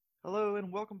Hello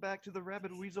and welcome back to the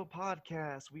Rabbit Weasel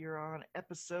podcast. We are on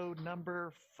episode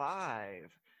number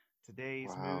 5. Today's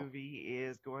Wow. movie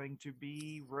is going to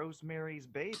be Rosemary's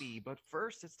Baby, but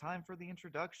first it's time for the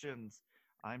introductions.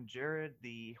 I'm Jared,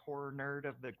 the horror nerd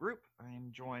of the group. I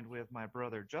am joined with my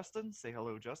brother Justin. Say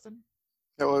hello, Justin.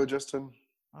 Hello, Justin.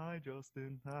 Hi,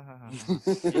 Justin. Ha, ha, ha,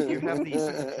 ha. You have the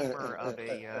sense of humor of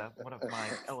a one of my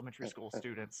elementary school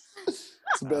students.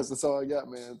 It's the best. That's all I got,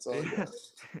 man. That's all I Yeah. got.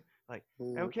 Like,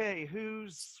 Yeah. okay,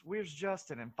 where's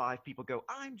Justin? And 5 people go,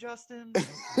 I'm Justin.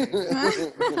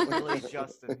 Okay. Really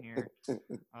Justin here.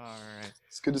 All right.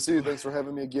 It's good to see you. Thanks for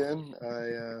having me again.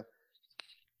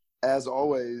 As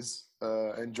always,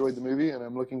 enjoyed the movie, and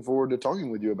I'm looking forward to talking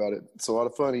with you about it. It's a lot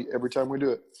of fun every time we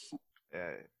do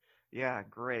it. Yeah,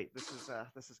 great. This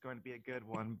is going to be a good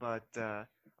one. But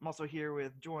I'm also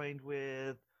joined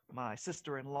with my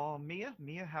sister-in-law, Mia.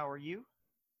 Mia, how are you?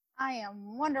 I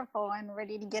am wonderful and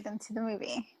ready to get into the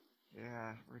movie.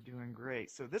 Yeah, we're doing great.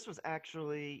 So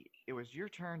it was your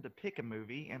turn to pick a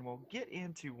movie, and we'll get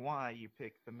into why you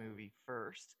picked the movie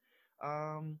first.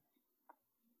 Um,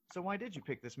 so why did you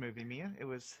pick this movie, Mia? It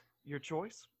was your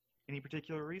choice? Any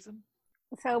particular reason?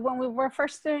 So when we were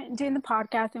first doing the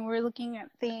podcast and we were looking at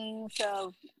things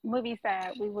of movies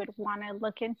that we would want to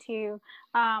look into,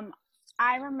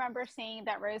 I remember seeing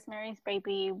that Rosemary's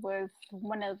Baby was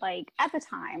one of, like, at the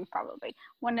time, probably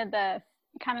one of the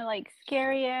kind of like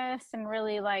scariest and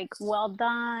really like well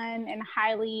done and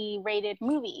highly rated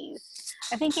movies.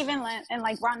 I think even in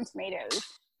like Rotten Tomatoes,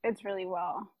 it's really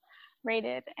well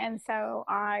rated. And so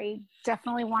I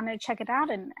definitely wanted to check it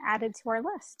out and add it to our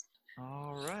list.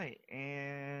 All right.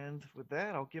 And with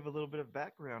that, I'll give a little bit of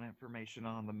background information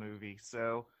on the movie.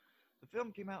 So, the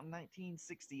film came out in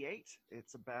 1968.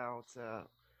 It's about, if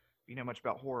you know much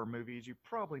about horror movies, you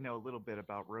probably know a little bit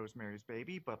about Rosemary's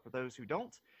Baby. But for those who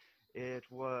don't, it's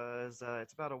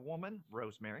about a woman,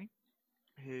 Rosemary,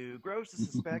 who grows to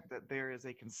suspect that there is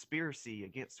a conspiracy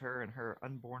against her and her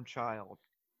unborn child.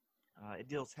 It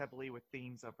deals heavily with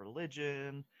themes of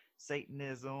religion,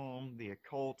 Satanism, the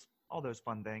occult, all those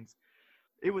fun things.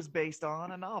 It was based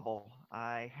on a novel.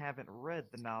 I haven't read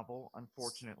the novel,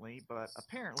 unfortunately, but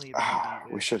apparently the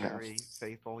movie We is should have. very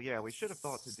faithful. Yeah, we should have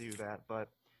thought to do that, but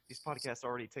these podcasts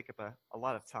already take up a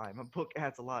lot of time. A book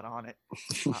adds a lot on it.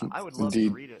 I would love to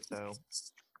Indeed. read it, though.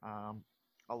 Um,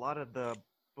 a lot of the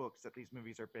books that these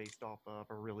movies are based off of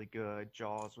are really good.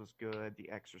 Jaws was good. The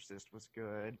Exorcist was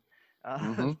good.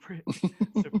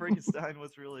 Mm-hmm. So Frankenstein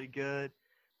was really good.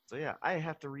 So yeah, I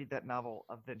have to read that novel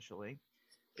eventually.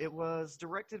 It was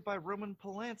directed by Roman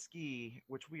Polanski,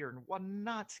 which we are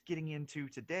not getting into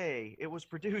today. It was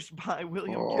produced by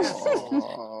William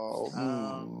Castle.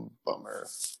 Oh, bummer.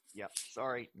 Yep,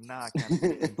 sorry, not gonna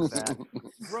get into that.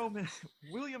 Roman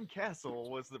William Castle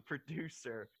was the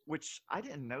producer, which I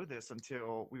didn't know this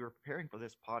until we were preparing for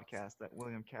this podcast that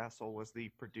William Castle was the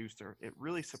producer. It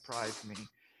really surprised me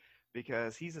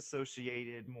because he's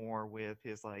associated more with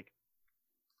his like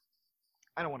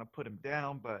I don't want to put him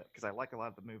down, but because I like a lot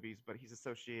of the movies, but he's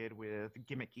associated with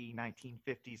gimmicky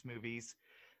 1950s movies.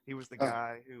 He was the Oh,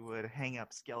 guy who would hang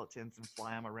up skeletons and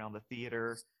fly them around the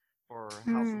theater for House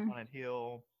on Hmm. Haunted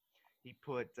Hill. He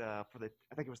put I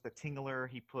think it was the Tingler.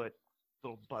 He put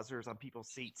little buzzers on people's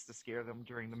seats to scare them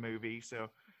during the movie. So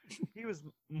he was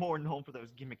more known for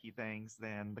those gimmicky things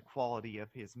than the quality of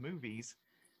his movies.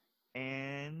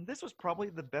 And this was probably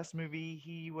the best movie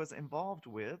he was involved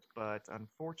with, but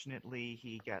unfortunately,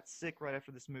 he got sick right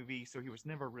after this movie, so he was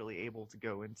never really able to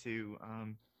go into,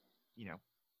 you know,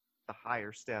 the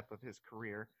higher step of his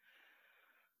career.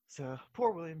 So,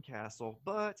 poor William Castle.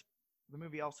 But the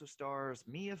movie also stars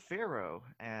Mia Farrow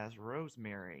as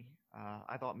Rosemary.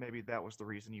 I thought maybe that was the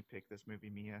reason you picked this movie,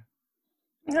 Mia.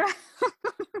 Yeah,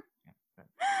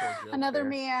 poor joke Another there.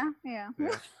 Mia. Yeah.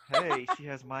 Yeah. Hey, she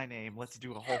has my name. Let's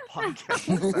do a whole podcast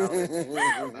about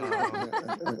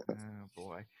it. Oh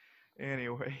boy.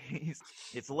 Anyways,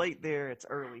 it's late there. It's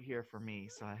early here for me,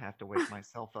 so I have to wake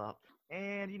myself up.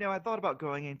 And I thought about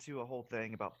going into a whole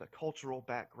thing about the cultural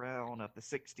background of the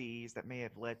 '60s that may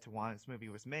have led to why this movie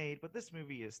was made, but this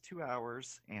movie is 2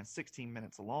 hours and 16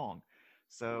 minutes long,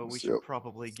 so we should Yep.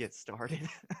 probably get started.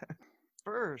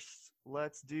 First,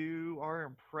 let's do our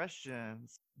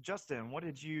impressions. Justin, what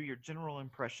did your general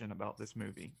impression about this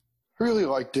movie? I really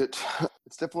liked it.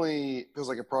 It's definitely feels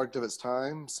like a product of its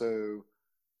time. So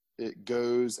it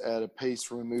goes at a pace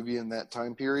from a movie in that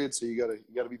time period. So you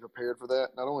gotta be prepared for that.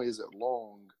 Not only is it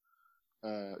long,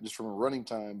 just from a running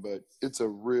time, but it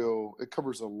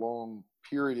covers a long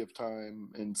period of time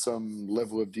and some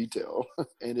level of detail.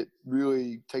 And it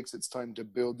really takes its time to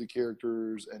build the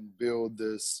characters and build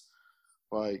this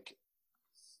like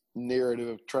narrative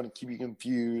of trying to keep you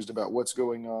confused about what's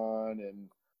going on,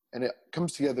 and it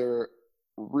comes together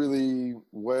really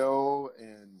well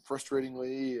and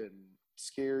frustratingly and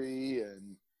scary,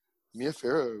 and Mia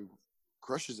Farrow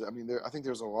crushes it. I mean, I think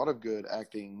there's a lot of good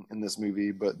acting in this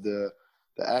movie, but the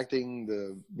acting,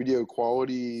 the video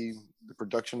quality, the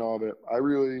production of it, I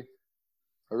really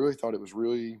thought it was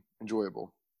really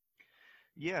enjoyable.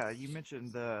 Yeah, you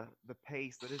mentioned the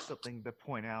pace. That is something to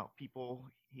point out. People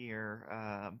hear,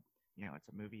 it's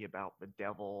a movie about the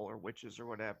devil or witches or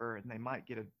whatever, and they might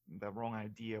get the wrong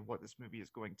idea of what this movie is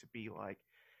going to be like.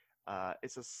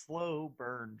 It's a slow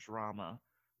burn drama,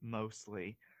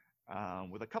 mostly,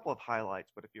 with a couple of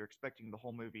highlights. But if you're expecting the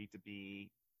whole movie to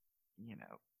be, you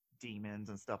know, demons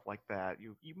and stuff like that,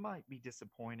 you might be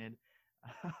disappointed.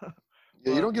 Yeah,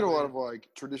 you But don't get a lot of like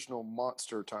traditional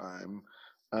monster time,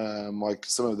 like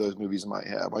some of those movies might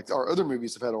have. Like our other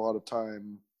movies have had a lot of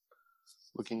time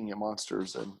looking at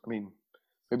monsters, and I mean,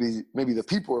 maybe the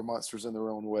people are monsters in their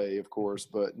own way, of course,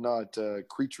 but not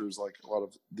creatures like a lot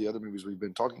of the other movies we've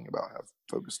been talking about have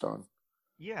focused on.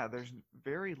 yeah, there's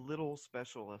very little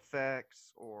special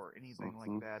effects or anything like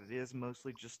Mm-hmm. that. It is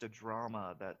mostly just a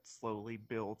drama that slowly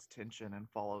builds tension and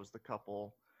follows this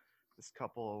couple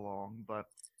along. But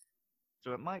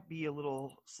so it might be a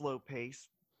little slow pace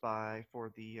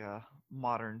for the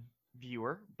modern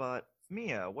viewer. But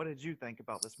Mia, what did you think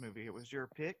about this movie? It was your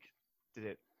pick. Did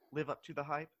it live up to the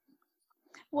hype?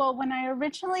 Well, when I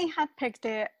originally had picked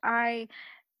it, it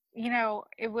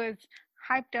was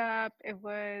hyped up. It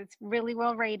was really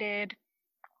well rated.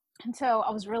 And so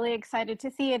I was really excited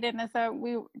to see it. And as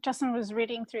Justin was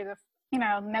reading through the,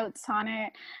 notes on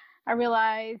it, I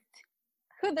realized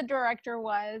who the director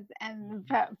was and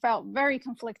felt very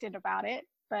conflicted about it.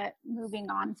 But moving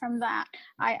on from that,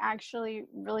 I actually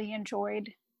really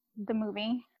enjoyed the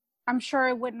movie. I'm sure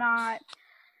it would not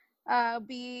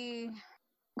be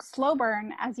slow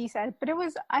burn, as you said, but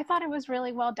I thought it was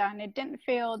really well done. It didn't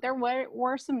feel, there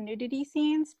were some nudity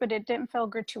scenes, but it didn't feel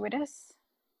gratuitous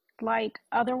like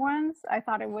other ones. I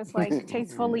thought it was like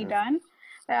tastefully Yeah, done.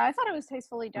 I thought it was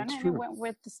tastefully done, that's and it true. went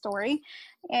with the story.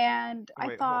 And Oh, I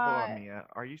wait, hold on, thought, Mia.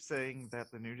 Are you saying that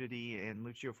the nudity in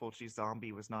Lucio Fulci's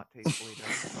Zombie was not tastefully done?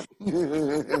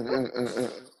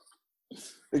 not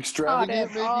Extravagant,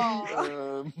 at maybe.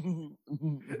 all.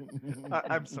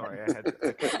 I'm sorry, I had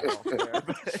to cut you off there.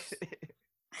 But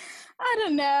I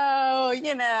don't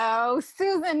know,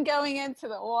 Susan going into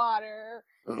the water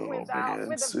Oh without man,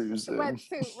 with a Susan.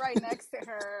 wetsuit right next to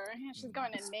her. She's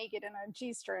going in naked in a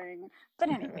G-string. But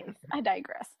anyways, I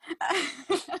digress.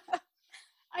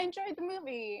 I enjoyed the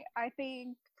movie. I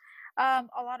think a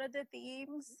lot of the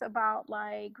themes about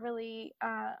like really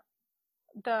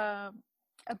the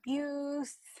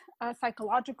abuse,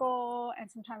 psychological and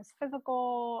sometimes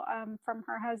physical, from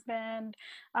her husband.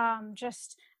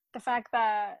 Just the fact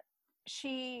that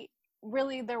she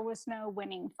really, there was no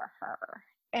winning for her.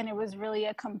 And it was really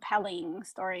a compelling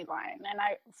storyline. And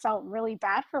I felt really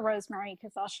bad for Rosemary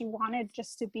because all she wanted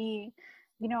just to be,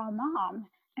 a mom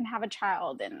and have a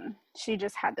child. And she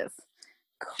just had this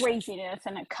craziness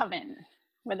and a coven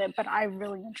with it. But I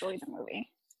really enjoyed the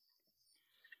movie.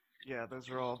 yeah, those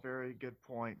are all very good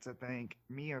points. I think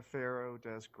Mia Farrow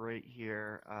does great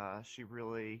here.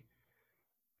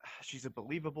 She's a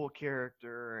believable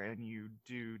character, and you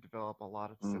do develop a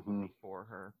lot of Mm-hmm. sympathy for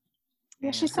her. Yeah,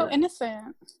 And she's so her,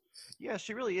 innocent. yeah,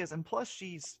 she really is. And plus,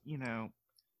 she's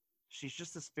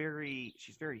just she's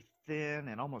very thin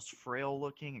and almost frail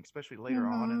looking, especially later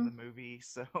on in Mm-hmm. the movie.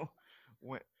 So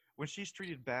when when she's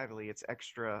treated badly, it's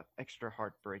extra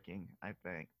heartbreaking, I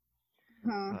think.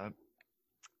 Mm-hmm. Uh,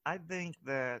 I think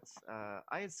that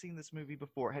I had seen this movie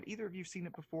before. Had either of you seen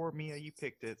it before? Mia, you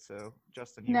picked it, so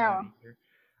Justin, you hadn't No. either.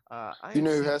 I You had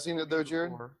know who seen has this seen it movie though,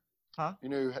 Jared? before. Huh? You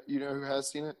know who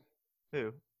has seen it?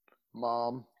 Who?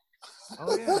 Mom.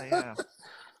 Oh yeah, yeah,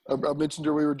 I mentioned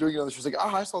her. We were doing it. She was like,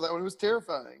 "Oh, I saw that one. It was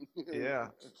terrifying." yeah,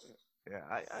 yeah.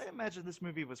 I imagine this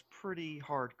movie was pretty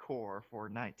hardcore for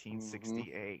Mm-hmm.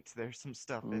 1968. There's some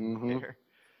stuff in Mm-hmm. there,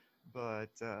 but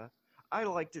I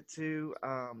liked it too.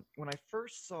 When I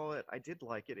first saw it, I did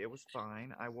like it. It was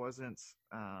fine. I wasn't.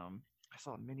 I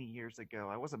saw it many years ago.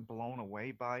 I wasn't blown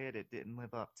away by it. It didn't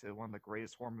live up to one of the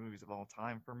greatest horror movies of all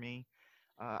time for me.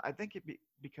 I think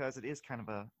because it is kind of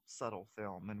a subtle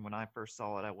film, and when I first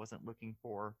saw it, I wasn't looking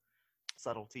for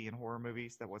subtlety in horror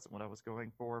movies. That wasn't what I was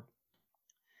going for.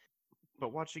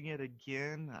 But watching it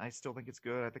again, I still think it's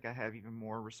good. I think I have even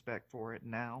more respect for it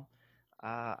now.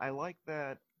 I like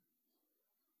that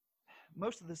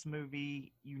most of this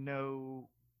movie, you know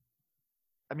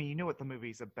what the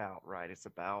movie's about, right? It's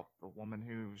about the woman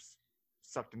who's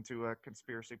sucked into a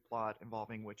conspiracy plot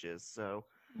involving witches. So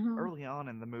Mm-hmm. early on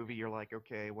in the movie, you're like,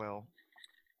 okay, well,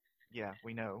 yeah,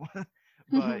 we know. But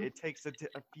Mm-hmm. it takes a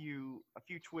few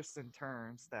twists and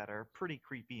turns that are pretty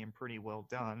creepy and pretty well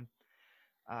done.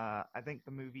 I think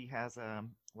the movie has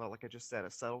well, like I just said,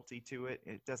 a subtlety to it.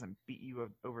 It doesn't beat you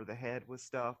over the head with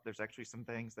stuff. There's actually some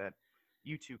things that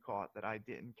you two caught that I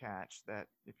didn't catch, that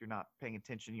if you're not paying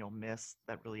attention you'll miss,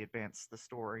 that really advance the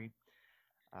story.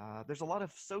 There's a lot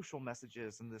of social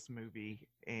messages in this movie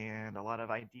and a lot of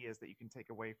ideas that you can take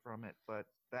away from it, but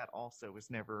that also is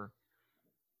never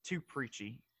too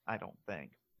preachy, I don't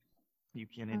think. You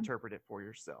can interpret it for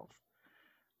yourself.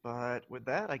 But with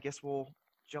that, I guess we'll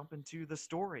jump into the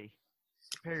story.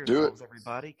 Prepare Do yourselves,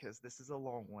 everybody, because this is a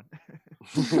long one.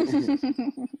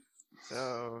 Mm-hmm.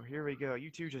 So here we go. You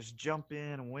two just jump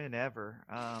in whenever.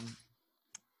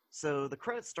 So the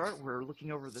credits start. We're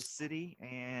looking over the city,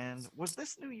 and was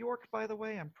this New York, by the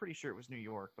way? I'm pretty sure it was New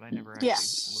York, but I never Yeah.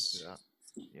 actually looked it up.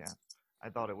 Yeah, I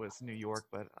thought it was New York,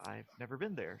 but I've never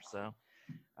been there. So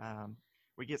um,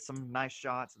 we get some nice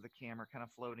shots of the camera kind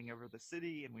of floating over the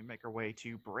city, and we make our way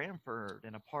to Bramford,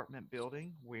 an apartment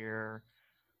building where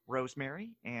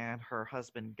Rosemary and her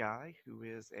husband Guy, who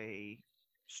is a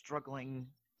struggling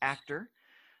actor,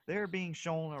 they're being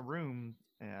shown a room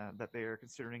that they are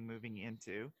considering moving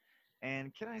into.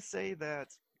 And can I say that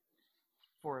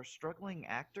for a struggling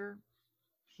actor,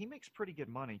 he makes pretty good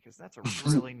money because that's a it.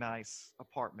 really nice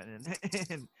apartment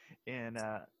in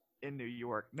New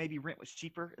York. Maybe rent was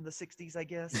cheaper in the '60s, I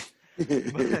guess.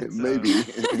 But Maybe.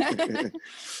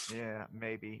 yeah,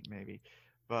 maybe.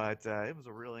 But it was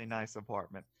a really nice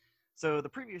apartment. So the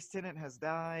previous tenant has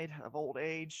died of old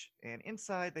age, and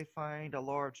inside they find a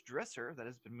large dresser that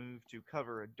has been moved to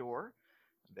cover a door.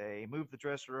 They move the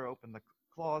dresser, open the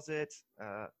closet.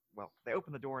 Well, they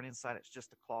open the door, and inside it's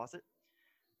just a closet.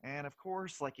 And of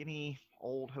course, like any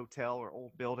old hotel or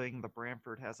old building, the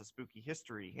Bramford has a spooky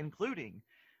history, including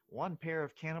one pair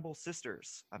of cannibal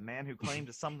sisters, a man who claimed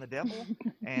to summon the devil,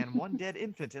 and one dead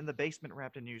infant in the basement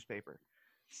wrapped in newspaper.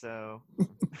 So, pretty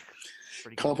cool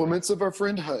thing. Compliments of our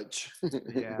friend Hutch.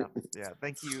 Yeah, yeah.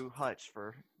 Thank you, Hutch,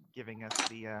 for giving us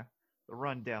the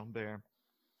rundown there.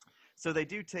 So they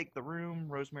do take the room.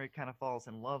 Rosemary kind of falls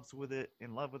in love with it.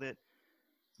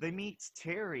 They meet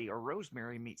Terry, or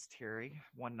Rosemary meets Terry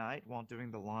one night while doing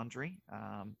the laundry.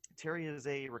 Terry is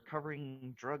a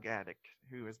recovering drug addict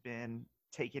who has been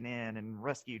taken in and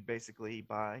rescued basically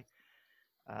by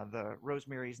the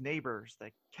Rosemary's neighbors,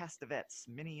 the Castavets,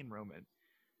 Minnie and Roman.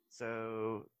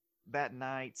 So that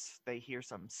night they hear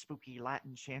some spooky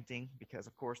Latin chanting because,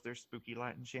 of course, there's spooky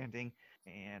Latin chanting,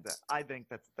 and I think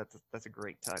that's a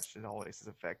great touch. It always is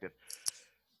effective.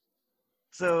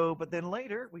 So, but then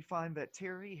later we find that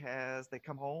they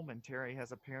come home and Terry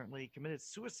has apparently committed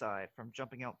suicide from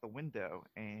jumping out the window.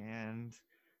 And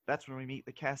that's when we meet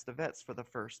the Castavets for the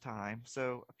first time.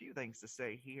 So, a few things to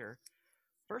say here.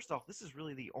 First off, this is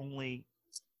really the only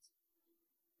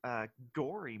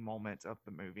gory moment of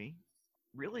the movie.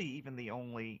 Really, even the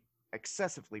only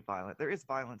excessively violent. There is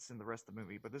violence in the rest of the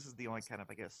movie, but this is the only kind of,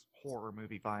 I guess, horror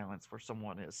movie violence where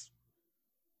someone is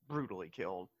brutally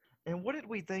killed. And what did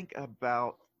we think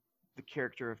about the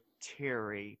character of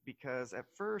Terry? Because at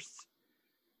first,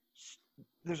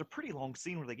 there's a pretty long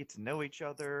scene where they get to know each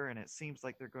other, and it seems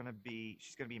like she's gonna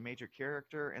be a major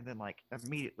character, and then like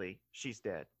immediately she's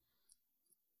dead.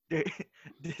 Did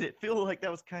it feel like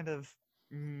that was kind of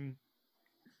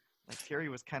like Terry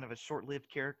was kind of a short-lived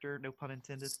character, no pun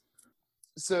intended?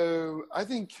 So I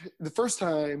think the first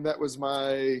time that was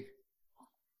my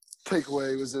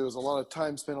takeaway was there was a lot of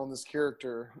time spent on this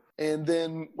character. And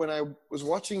then when we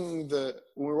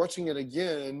were watching it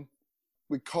again,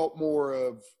 we caught more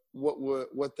of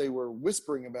what they were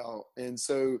whispering about. And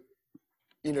so,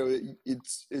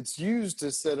 it's used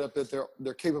to set up that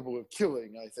they're capable of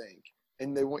killing, I think.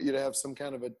 And they want you to have some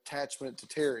kind of attachment to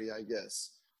Terry, I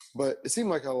guess. But it seemed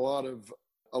like a lot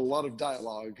of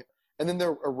dialogue. And then there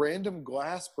are random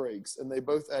glass breaks, and they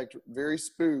both act very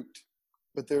spooked,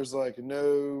 but there's like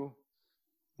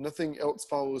nothing else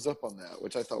follows up on that,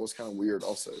 which I thought was kind of weird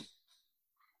also.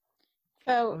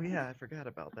 So, Oh yeah, I forgot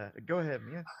about that. Go ahead,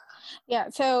 Mia. yeah,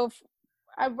 so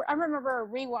I remember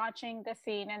rewatching the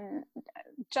scene, and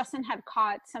Justin had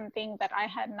caught something that I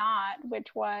had not, which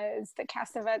was the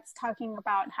Castavets talking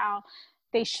about how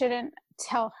they shouldn't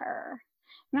tell her.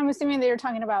 And I'm assuming they were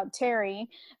talking about Terry,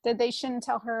 that they shouldn't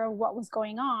tell her what was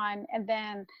going on. And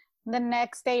then the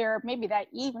next day, or maybe that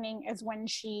evening, is when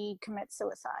she commits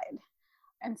suicide.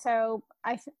 And so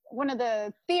one of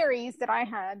the theories that I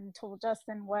had told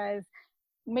Justin was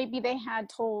maybe they had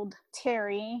told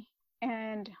Terry,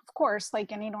 and of course,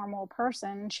 like any normal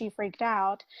person, she freaked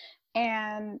out.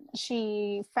 and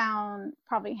she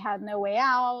probably had no way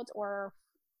out, or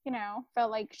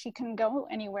felt like she couldn't go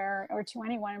anywhere or to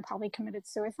anyone, and probably committed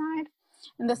suicide.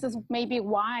 And this is maybe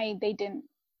why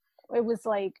it was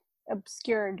like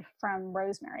obscured from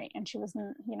Rosemary, and she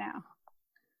wasn't,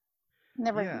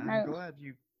 never Yeah, know.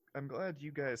 I'm glad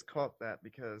you guys caught that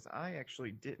because I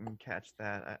actually didn't catch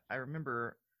that. I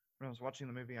remember when I was watching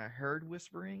the movie, I heard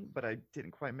whispering, but I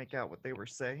didn't quite make out what they were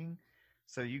saying.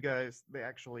 So you guys, they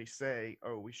actually say,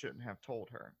 "Oh, we shouldn't have told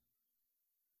her."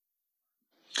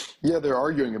 Yeah, they're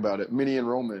arguing about it, Minnie and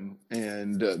Roman,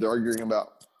 and they're arguing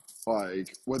about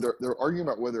whether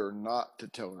or not to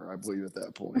tell her. I believe at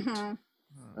that point,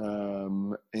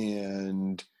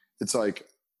 and it's like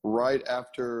right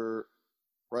after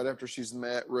she's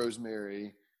met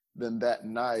Rosemary, then that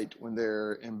night when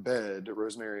they're in bed,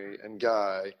 Rosemary and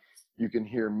Guy, you can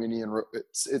hear Minnie and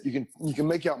you can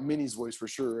make out Minnie's voice for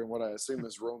sure, and what I assume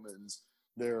is Roman's.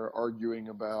 They're arguing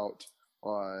about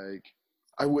like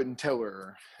I wouldn't tell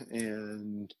her,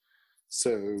 and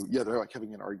so yeah, they're like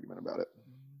having an argument about it.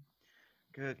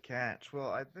 Good catch. Well,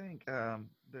 I think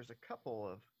there's a couple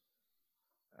of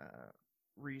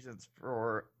reasons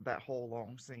for that whole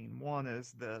long scene. One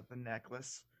is the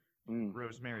necklace.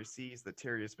 Rosemary sees that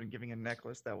Terry has been giving a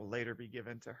necklace that will later be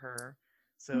given to her.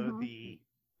 So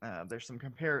there's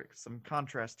some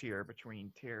contrast here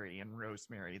between Terry and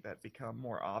Rosemary that become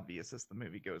more obvious as the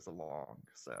movie goes along.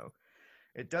 So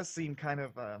it does seem kind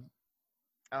of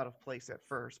out of place at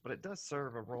first, but it does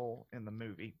serve a role in the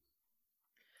movie.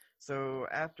 So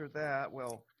after that,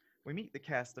 well, we meet the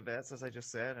Castavets, as I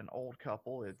just said, an old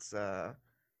couple. It's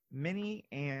Minnie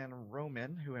and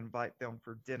Roman who invite them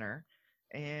for dinner.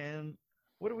 And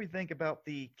what do we think about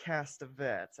the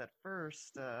Castavets at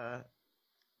first?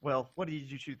 Well, what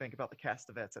did you two think about the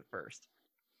Castavets at first?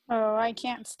 Oh, I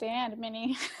can't stand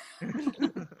Minnie.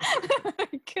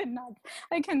 I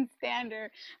couldn't stand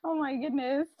her. Oh my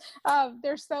goodness.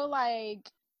 They're so like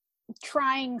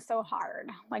trying so hard,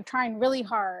 like trying really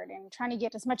hard and trying to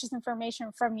get as much as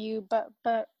information from you,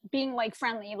 but being like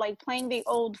friendly, like playing the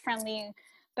old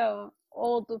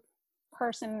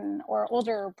person or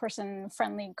older person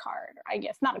friendly card, I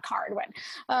guess. Not a card,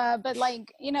 but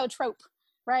like, trope,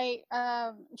 right?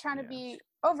 Trying to be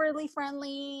overly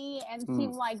friendly and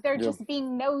seem like they're just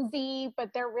being nosy,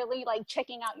 but they're really like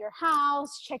checking out your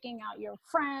house, checking out your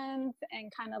friends,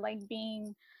 and kind of like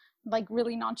being like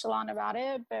really nonchalant about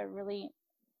it, but really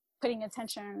putting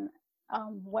attention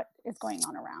on what is going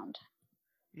on around.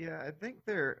 Yeah, I think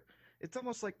it's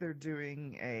almost like they're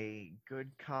doing a good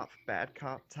cop, bad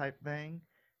cop type thing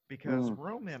because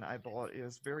Roman, I thought,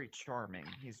 is very charming.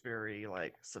 He's very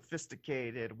like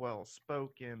sophisticated, well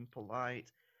spoken,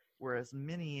 polite, whereas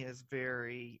Minnie is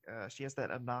she has that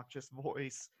obnoxious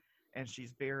voice and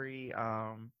she's very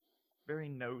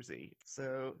nosy.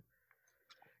 So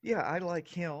yeah, I like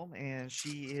him, and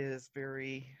she is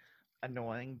very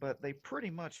annoying, but they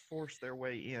pretty much force their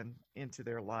way into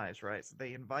their lives, right? So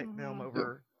they invite them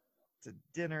over to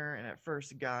dinner, and at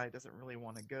first, Guy doesn't really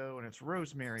want to go, and it's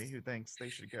Rosemary who thinks they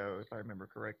should go, if I remember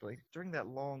correctly. During that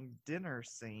long dinner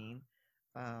scene,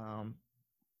 um,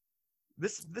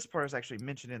 this part is actually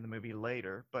mentioned in the movie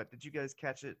later, but did you guys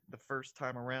catch it the first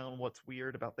time around? What's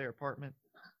weird about their apartment?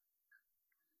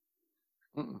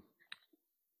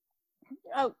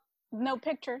 Oh, no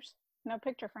pictures, no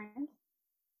picture frames,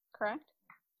 correct?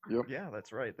 Yep. Yeah,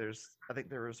 that's right. I think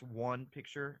there was one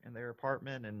picture in their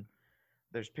apartment, and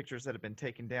there's pictures that have been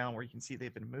taken down where you can see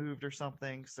they've been moved or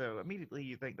something. So immediately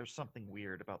you think there's something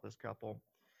weird about this couple.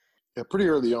 Yeah, pretty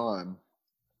early on.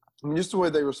 I mean, just the way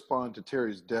they respond to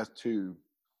Terry's death too,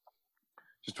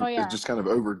 it's just kind of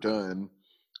overdone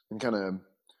and kind of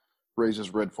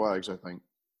raises red flags, I think.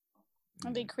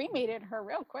 And they cremated her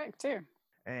real quick too.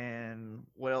 And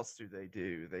what else do?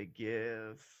 They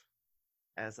give,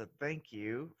 as a thank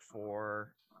you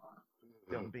for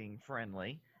them being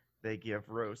friendly, they give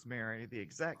Rosemary the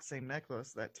exact same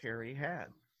necklace that Terry had.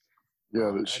 Yeah,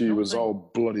 that she was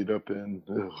all bloodied up in.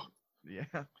 Ugh. Yeah,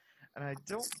 and I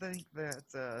don't think that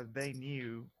they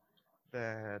knew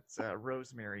that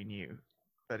Rosemary knew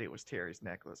that it was Terry's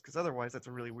necklace, because otherwise that's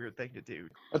a really weird thing to do.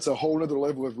 That's a whole other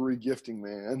level of regifting,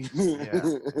 man.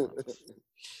 Yeah.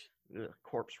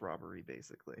 Corpse robbery,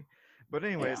 basically. But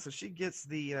anyway, so she gets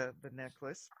the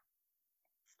necklace.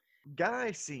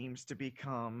 Guy seems to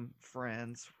become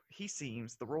friends.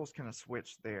 The roles kind of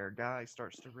switch there. Guy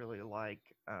starts to really like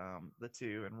the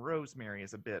two, and Rosemary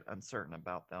is a bit uncertain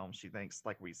about them. She thinks,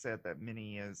 like we said, that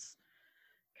Minnie is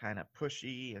kind of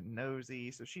pushy and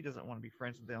nosy, so she doesn't want to be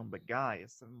friends with them, but Guy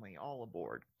is suddenly all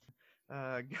aboard.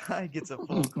 Guy gets a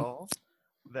phone call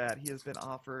that he has been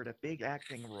offered a big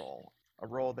acting role a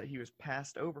role that he was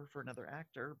passed over for another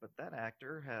actor, but that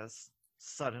actor has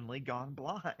suddenly gone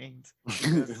blind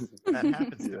because that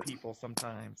happens to people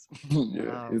sometimes.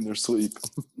 Yeah, in their sleep.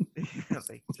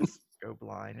 They just go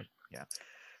blind. Yeah.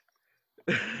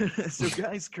 So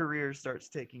Guy's career starts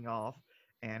taking off,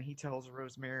 and he tells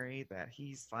Rosemary that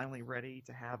he's finally ready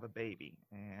to have a baby,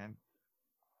 and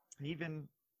he even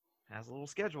has a little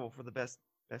schedule for the best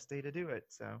day to do it.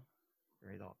 So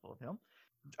very thoughtful of him.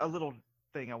 A little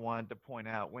thing I wanted to point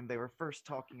out, when they were first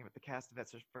talking about the cast of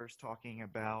vets were first talking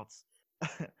about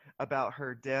about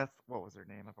her death. What was her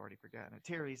name? I've already forgotten it.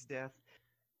 Terry's death.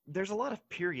 There's a lot of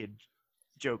period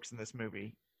jokes in this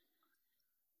movie.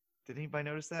 Did anybody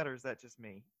notice that, or is that just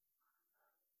me?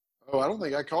 Oh, I don't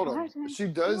think I caught it. She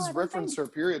does No, reference her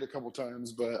period a couple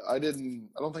times, but I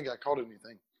don't think I caught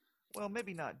anything. Well,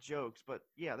 maybe not jokes, but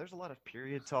yeah, there's a lot of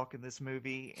period talk in this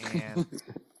movie, and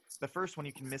the first one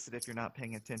you can miss it if you're not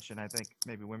paying attention. I think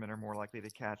maybe women are more likely to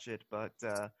catch it, but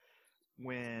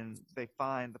when the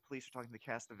police are talking to the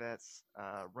cast of vets,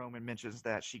 Roman mentions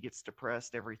that she gets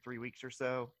depressed every 3 weeks or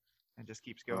so and just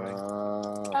keeps going.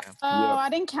 Oh, Yep, I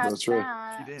didn't catch right.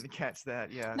 that. You didn't catch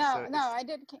that, yeah. No, I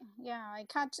did. Yeah, I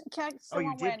catch Oh, the you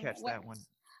one did catch that one.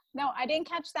 No, I didn't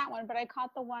catch that one, but I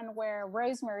caught the one where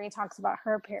Rosemary talks about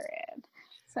her period.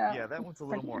 So Yeah, that one's a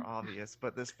little more obvious,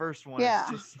 but this first one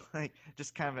is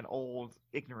just kind of an old,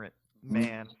 ignorant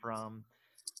man from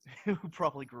who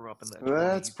probably grew up in the 20s.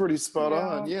 That's pretty spot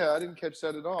on. Yeah, I didn't catch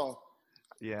that at all.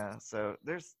 Yeah, so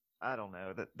I don't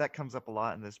know, that comes up a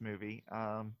lot in this movie.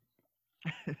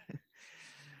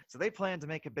 So they plan to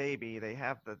make a baby. They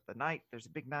have the night. There's a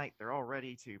big night. They're all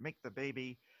ready to make the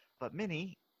baby. But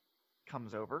Minnie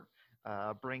comes over,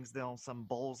 brings them some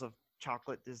bowls of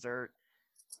chocolate dessert.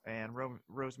 And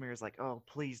Rosemary's like, oh,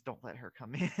 please don't let her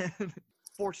come in.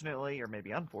 Fortunately, or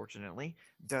maybe unfortunately,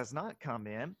 does not come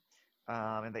in.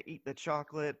 And they eat the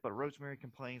chocolate, but Rosemary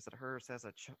complains that hers has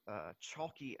a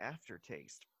chalky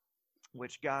aftertaste,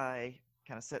 which Guy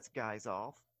kind of sets Guys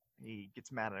off. He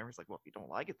gets mad at her. He's like, well, if you don't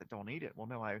like it, then don't eat it. Well,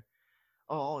 no, I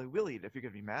will eat it if you're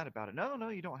going to be mad about it. No,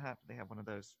 you don't have to. They have one of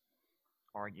those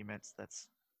arguments that's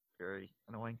very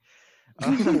annoying.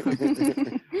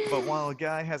 But while a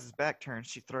Guy has his back turned,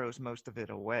 she throws most of it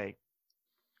away.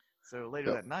 So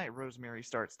later that night, Rosemary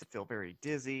starts to feel very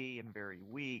dizzy and very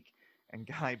weak, and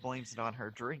Guy blames it on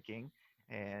her drinking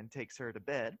and takes her to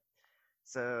bed.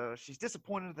 So she's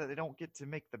disappointed that they don't get to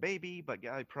make the baby, but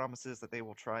Guy promises that they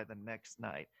will try the next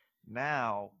night.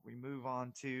 Now we move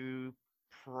on to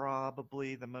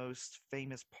probably the most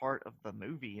famous part of the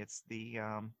movie. It's the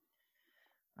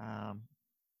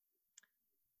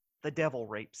devil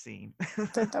rape scene.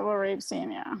 The devil rape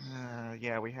scene, yeah.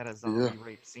 Yeah, we had a zombie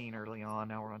rape scene early on.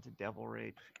 Now we're on to devil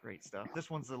rape. Great stuff.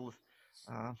 This one's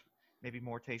maybe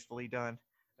more tastefully done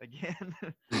again.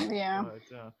 Yeah.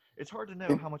 But it's hard to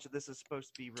know how much of this is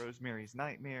supposed to be Rosemary's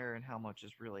nightmare and how much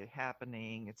is really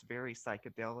happening. It's very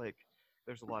psychedelic.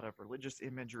 There's a lot of religious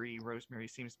imagery. Rosemary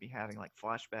seems to be having like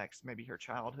flashbacks, maybe her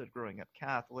childhood growing up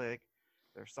Catholic.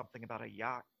 There's something about a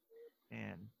yacht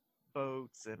and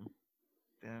boats, and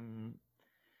then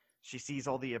she sees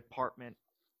all the apartment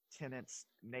tenants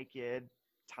naked,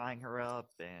 tying her up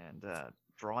and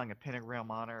drawing a pentagram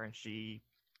on her, and she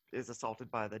is assaulted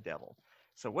by the devil.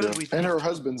 So what did we think? And her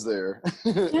husband's there.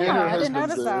 Yeah, I didn't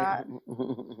notice that.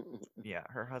 Yeah,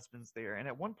 her husband's there. And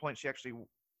at one point she actually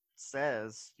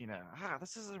says,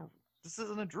 this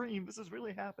isn't a dream. This is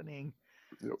really happening.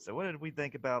 Yep. So what did we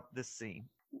think about this scene?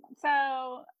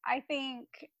 So I think,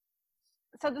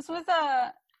 this was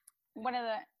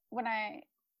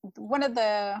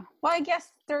I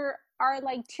guess there are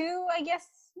like two,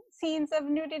 scenes of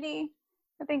nudity.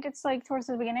 I think it's like towards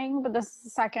the beginning, but this is the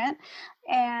second.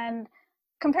 And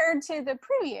compared to the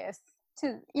previous,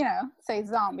 say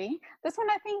Zombie, this one,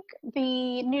 I think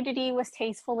the nudity was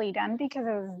tastefully done because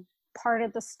it was part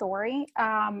of the story.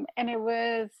 And it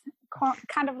was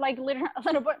kind of like a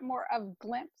little bit more of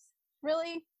glimpse,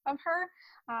 really, of her.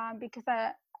 Because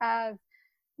as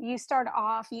you start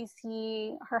off, you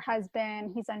see her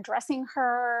husband, he's undressing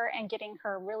her and getting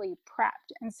her really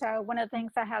prepped. And so one of the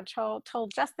things I had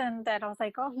told Justin, that I was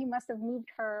like, oh, he must have moved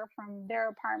her from their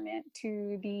apartment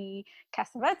to the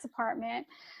Castavet's apartment,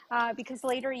 because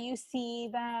later you see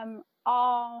them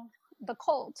all, the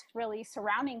cult, really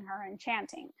surrounding her and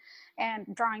chanting and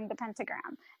drawing the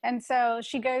pentagram. And so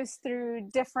she goes through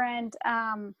different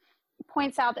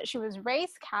points out that she was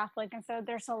raised Catholic, and so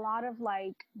there's a lot of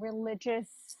like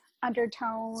religious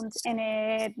undertones in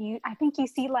it. I think you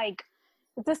see like,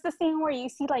 is this the scene where you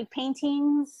see like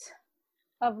paintings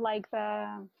of like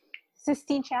the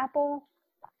Sistine Chapel?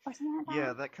 or something like Yeah,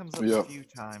 that. that comes up a Yep. few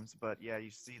times, but yeah,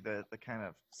 you see the kind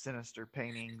of sinister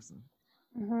paintings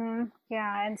and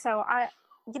Yeah, and so I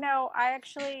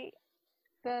actually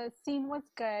the scene was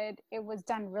good. It was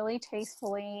done really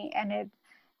tastefully, and it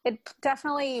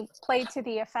definitely played to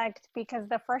the effect because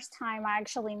the first time I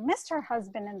actually missed her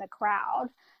husband in the crowd,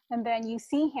 and then you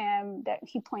see him that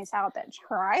he points out that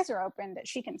her eyes are open, that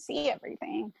she can see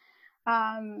everything.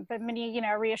 But Minnie,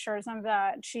 reassures him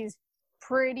that she's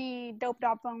pretty doped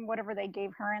up on whatever they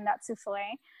gave her in that souffle.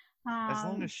 as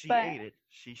long as she But ate it,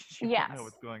 she won't know yes,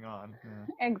 what's going on.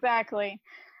 Yeah. exactly.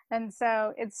 And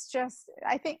so it's just,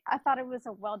 I thought it was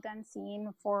a well done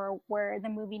scene for where the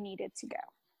movie needed to go.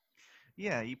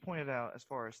 Yeah, you pointed out as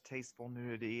far as tasteful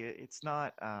nudity, it's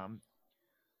not.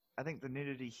 I think the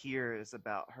nudity here is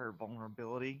about her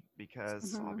vulnerability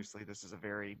because Mm-hmm. obviously this is a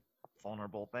very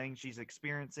vulnerable thing she's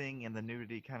experiencing, and the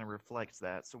nudity kind of reflects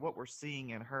that. So what we're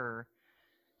seeing in her,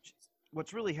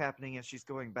 what's really happening is she's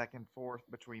going back and forth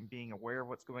between being aware of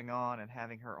what's going on and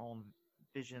having her own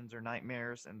visions or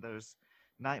nightmares, and those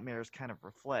nightmares kind of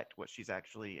reflect what she's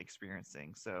actually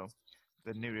experiencing. So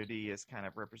the nudity is kind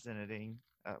of representing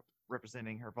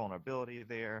her vulnerability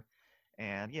there,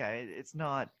 and yeah, it's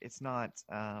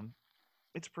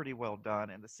pretty well done,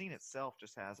 and the scene itself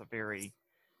just has a very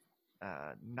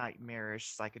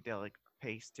nightmarish psychedelic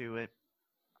pace to it.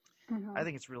 I Mm-hmm.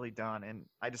 think it's really done, and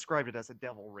I described it as a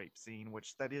devil rape scene,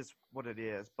 which that is what it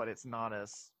is, but it's not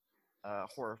as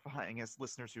horrifying as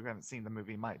listeners who haven't seen the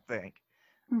movie might think.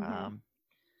 Mm-hmm. Um,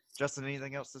 Justin,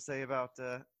 anything else to say about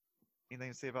that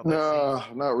scene? No,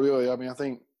 not really. I mean, I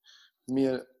think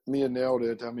Mia nailed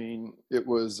it. I mean, it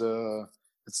was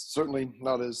it's certainly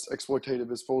not as exploitative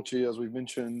as Fulci as we've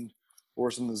mentioned, or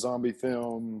some of the zombie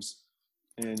films.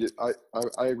 And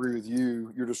I agree with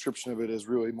you. Your description of it is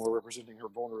really more representing her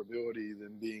vulnerability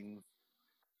than being,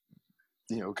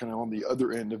 kind of on the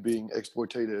other end of being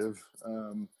exploitative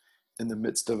in the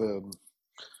midst of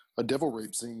a devil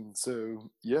rape scene.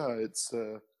 So yeah, it's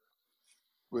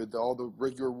with all the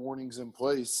regular warnings in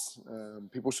place,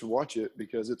 people should watch it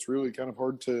because it's really kind of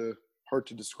hard to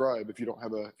describe if you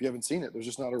haven't seen it. There's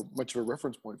just not much of a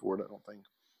reference point for it, I don't think.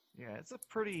 Yeah, it's a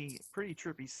pretty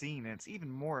trippy scene, and it's even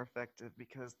more effective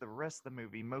because the rest of the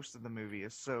movie, most of the movie,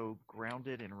 is so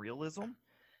grounded in realism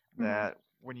Mm-hmm. that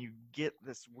when you get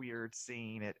this weird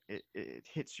scene, it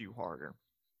hits you harder.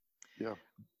 Yeah.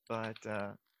 But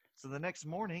so the next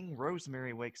morning,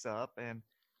 Rosemary wakes up and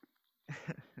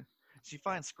she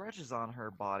finds scratches on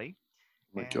her body.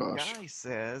 Oh my And gosh. Guy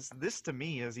says, this to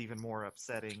me is even more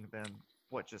upsetting than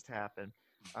what just happened.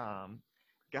 Um,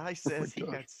 Guy Oh my says he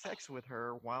gosh. had sex with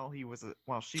her while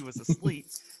she was asleep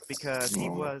because he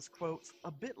Oh, was, quote,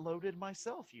 a bit loaded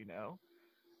myself.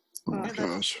 oh And that just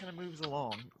gosh. kind of moves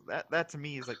along. That to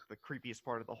me is like the creepiest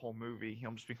part of the whole movie.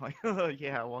 Him just being like, oh,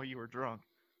 yeah, while you were drunk.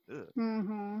 Ugh.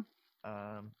 Mm-hmm.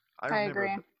 I I remember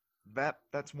agree.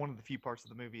 that's one of the few parts of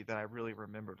the movie that I really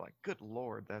remembered. Like, good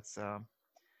lord, that's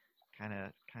kind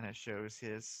of shows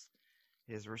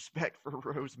his respect for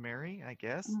Rosemary, I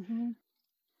guess. Mm-hmm.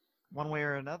 One way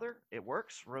or another, it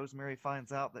works. Rosemary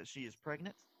finds out that she is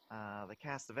pregnant. The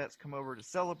cast of vets come over to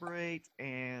celebrate,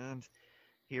 and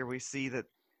here we see that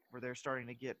where they're starting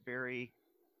to get very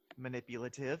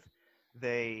manipulative.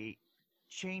 They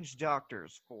change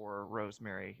doctors for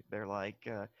Rosemary. They're like,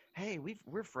 "Hey,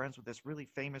 we're friends with this really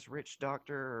famous rich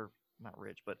doctor, or not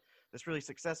rich, but this really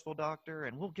successful doctor,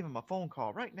 and we'll give him a phone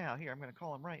call right now. Here, I'm going to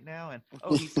call him right now, and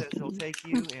oh, he says he'll take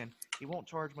you, and he won't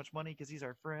charge much money because he's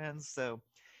our friends." So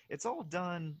it's all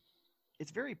done.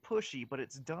 It's very pushy, but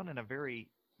it's done in a very.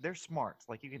 They're smart.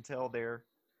 Like you can tell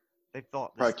they've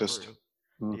thought this Practiced.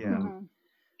 through. Yeah, Hmm. Mm-hmm.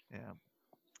 yeah.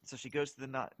 So she goes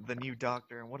to the new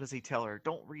doctor, and what does he tell her?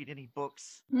 Don't read any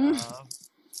books.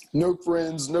 No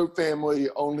friends, no family,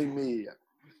 only me.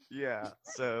 Yeah.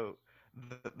 So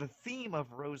the theme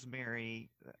of Rosemary,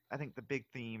 I think the big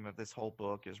theme of this whole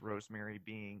book is Rosemary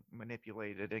being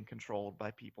manipulated and controlled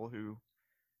by people who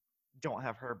don't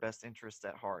have her best interests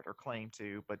at heart or claim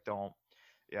to, but don't.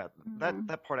 Yeah, Mm-hmm.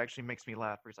 that part actually makes me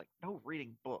laugh. Where he's like, "No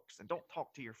reading books and don't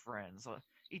talk to your friends.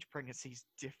 Each pregnancy's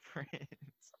different."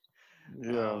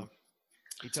 Yeah. um,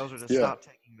 he tells her to Yeah. stop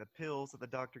taking the pills that the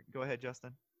doctor. Go ahead,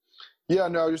 Justin. Yeah,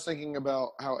 no, I was just thinking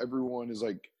about how everyone is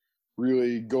like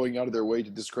really going out of their way to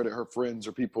discredit her friends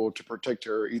or people to protect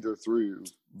her either through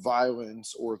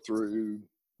violence or through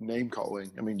name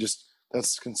calling. I mean, just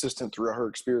that's consistent throughout her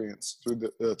experience through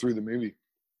the movie.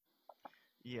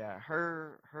 Yeah,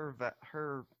 her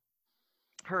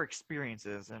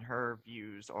experiences and her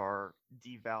views are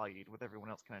devalued with everyone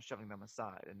else kind of shoving them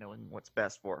aside and knowing what's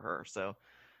best for her. So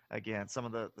again, some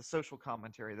of the social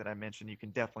commentary that I mentioned you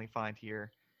can definitely find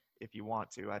here if you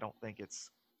want to. I don't think it's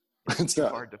It's too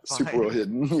not hard to super well find.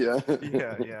 hidden.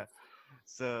 Yeah. Yeah.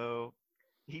 So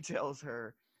he tells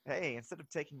her, "Hey, instead of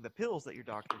taking the pills that your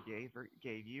doctor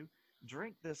gave you,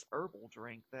 drink this herbal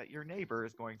drink that your neighbor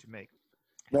is going to make."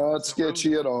 Not So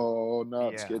sketchy at all.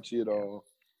 Not yeah, sketchy at all.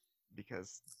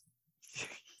 because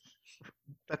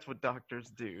that's what doctors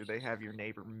do. They have your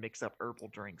neighbor mix up herbal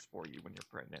drinks for you when you're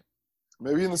pregnant.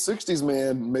 Maybe in the 60s,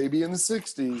 man. Maybe in the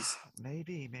 60s.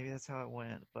 Maybe that's how it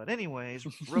went. But anyways,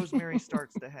 Rosemary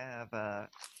starts to have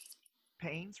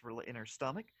pains in her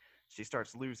stomach. She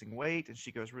starts losing weight and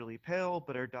she goes really pale,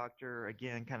 but her doctor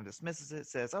again kind of dismisses it,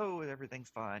 says, "Oh, everything's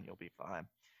fine, you'll be fine."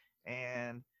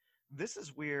 And this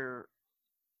is where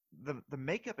the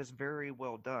makeup is very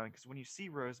well done, because when you see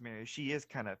Rosemary, she is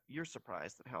kind of, you're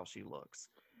surprised at how she looks.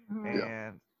 Yeah.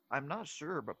 And I'm not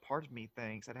sure, but part of me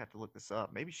thinks, I'd have to look this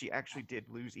up, maybe she actually did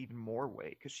lose even more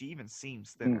weight because she even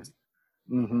seems thinner.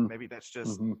 Mm-hmm. Maybe that's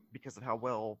just because of how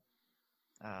well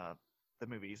the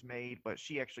movie's made, but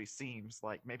she actually seems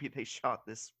like maybe they shot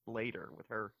this later with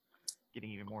her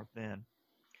getting even more thin.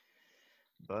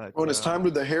 But Well, it's time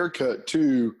with the haircut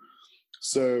too.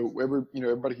 So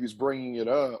everybody who's bringing it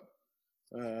up,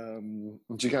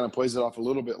 she kind of plays it off a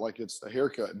little bit like it's the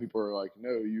haircut, and people are like,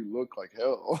 "No, you look like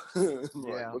hell."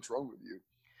 Like, what's wrong with you?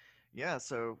 Yeah.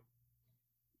 So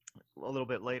a little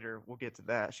bit later, we'll get to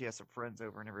that. She has some friends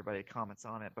over, and everybody comments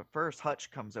on it. But first,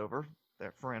 Hutch comes over,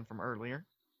 that friend from earlier,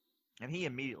 and he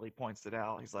immediately points it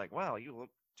out. He's like, "Wow, you look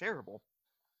terrible."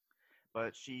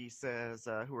 But she says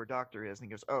who her doctor is, and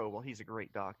he goes, "Oh, well, he's a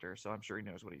great doctor, so I'm sure he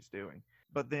knows what he's doing."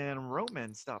 But then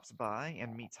Roman stops by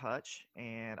and meets Hutch,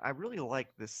 and I really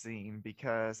like this scene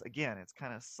because, again, it's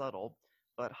kind of subtle,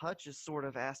 but Hutch is sort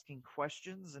of asking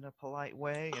questions in a polite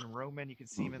way, and Roman, you can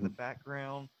see him in the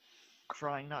background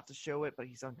trying not to show it, but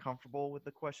he's uncomfortable with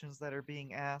the questions that are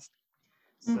being asked.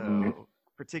 So,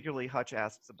 particularly, Hutch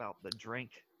asks about the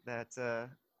drink that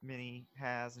Minnie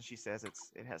has, and she says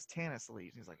it has tannis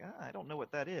leaves. He's like, I don't know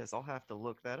what that is. I'll have to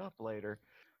look that up later.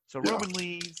 So Roman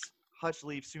leaves. Hutch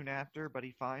leaves soon after, but he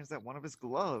finds that one of his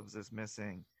gloves is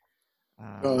missing.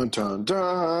 Dun dun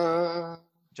dun.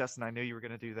 Justin, I knew you were going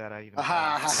to do that. I even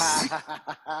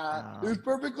it was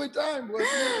perfectly timed, wasn't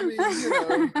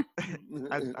it?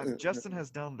 I mean, Justin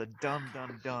has done the dun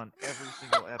dun dun every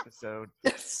single episode.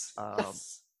 Yes.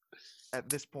 At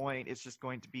this point, it's just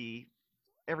going to be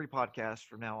every podcast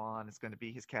from now on. It's going to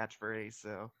be his catchphrase.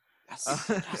 So,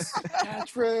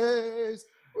 catchphrase.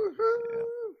 Woohoo! Yeah.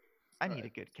 I need a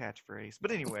good catchphrase. But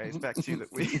anyways, back to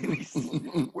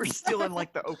that. We're still in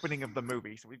like the opening of the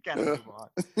movie, so we've got to move on.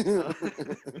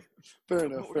 Fair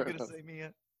enough. What were you going to say,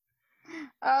 Mia?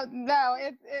 No,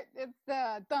 it's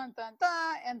the dun dun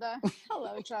dun and the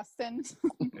hello, Justin.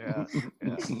 Yeah.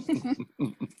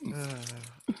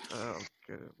 Oh,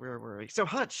 good. Where were we? So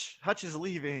Hutch is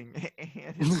leaving,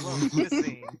 and his glove's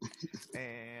missing,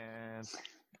 and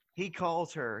he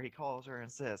calls her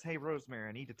and says, "Hey, Rosemary,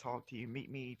 I need to talk to you.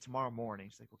 Meet me tomorrow morning."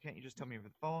 She's like, "Well, can't you just tell me over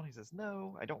the phone?" He says,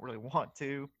 "No, I don't really want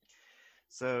to."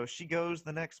 So she goes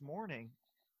the next morning.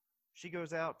 She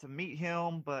goes out to meet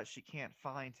him, but she can't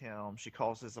find him. She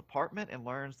calls his apartment and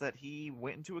learns that he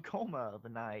went into a coma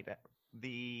right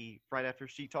after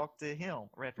she talked to him,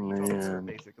 right after he talked to her,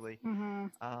 basically.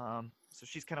 So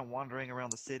she's kind of wandering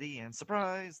around the city, and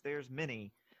surprise, there's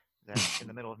Minnie that in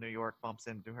the middle of New York bumps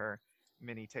into her.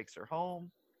 Minnie takes her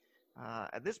home.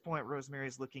 At this point,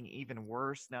 Rosemary's looking even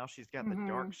worse. Now she's got the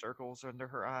dark circles under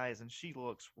her eyes, and she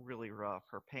looks really rough.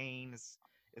 Her pain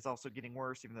is also getting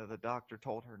worse, even though the doctor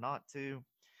told her not to.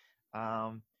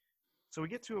 So we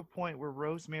get to a point where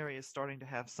Rosemary is starting to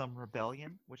have some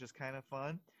rebellion, which is kind of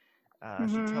fun.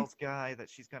 She tells Guy that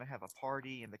she's going to have a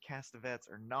party, and the Castavets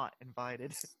are not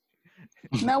invited.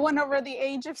 No one over the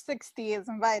age of 60 is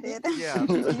invited. Yeah,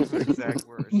 those are the exact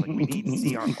words. Like, we need to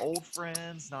see our old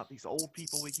friends, not these old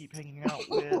people we keep hanging out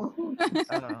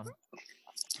with.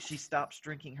 She stops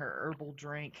drinking her herbal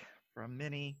drink from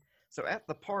Minnie. So at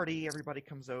the party, everybody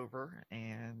comes over,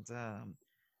 and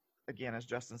again, as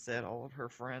Justin said, all of her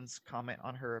friends comment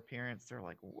on her appearance. They're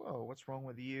like, "Whoa, what's wrong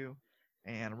with you?"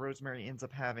 And Rosemary ends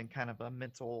up having kind of a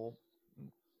mental,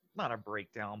 not a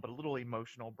breakdown, but a little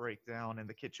emotional breakdown in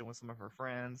the kitchen with some of her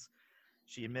friends.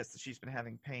 She admits that she's been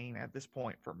having pain at this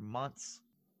point for months,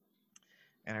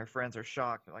 and her friends are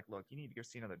shocked. They're like, "Look, you need to go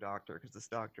see another doctor because this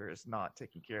doctor is not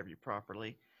taking care of you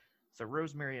properly." So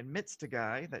Rosemary admits to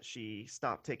Guy that she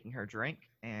stopped taking her drink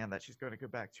and that she's going to go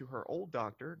back to her old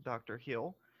doctor, Dr.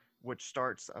 Hill, which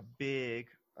starts a big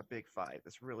fight.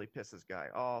 This really pisses Guy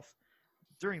off.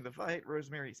 During the fight,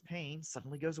 Rosemary's pain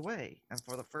suddenly goes away, and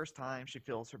for the first time, she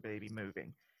feels her baby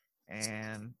moving.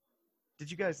 And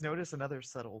did you guys notice another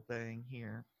subtle thing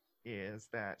here? is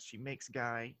that she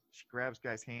grabs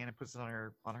Guy's hand and puts it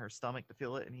on her stomach to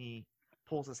feel it, and he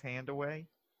pulls his hand away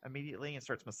immediately and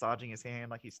starts massaging his hand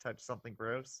like he's touched something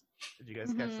gross. Did you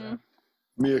guys catch that?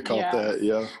 Mia caught that,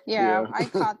 yeah, I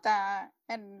caught that.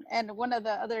 And one of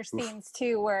the other scenes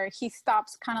too where he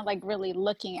stops kind of like really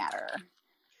looking at her.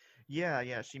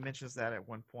 Yeah, she mentions that at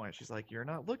one point. She's like, "You're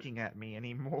not looking at me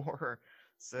anymore."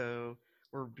 So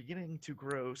we're beginning to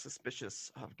grow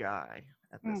suspicious of Guy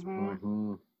at this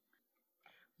point.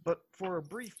 But for a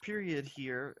brief period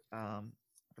here,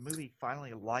 the movie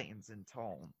finally lightens in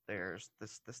tone. There's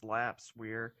this lapse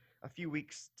where a few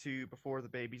weeks to before the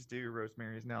baby's due,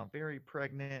 Rosemary is now very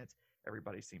pregnant.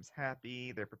 Everybody seems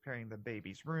happy. They're preparing the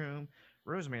baby's room.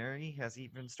 Rosemary has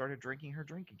even started drinking her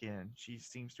drink again. She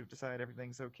seems to have decided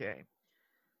everything's okay.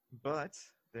 But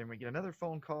then we get another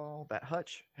phone call that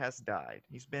Hutch has died.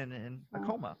 He's been in a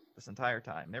coma this entire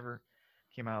time, never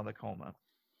came out of the coma.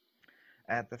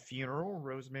 At the funeral,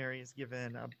 Rosemary is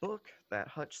given a book that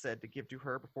Hutch said to give to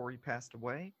her before he passed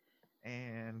away.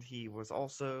 And he was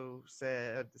also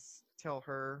said to tell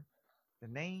her the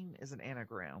name is an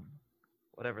anagram,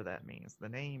 whatever that means. The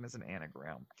name is an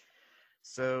anagram.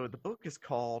 So the book is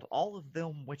called All of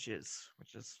Them Witches,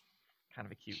 which is kind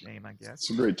of a cute name, I guess.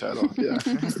 It's a great title, yeah.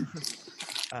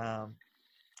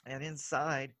 And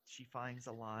inside, she finds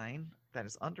a line that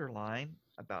is underlined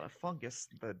about a fungus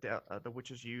the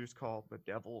witches use called the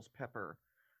devil's pepper,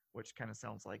 which kind of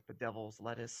sounds like the devil's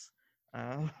lettuce.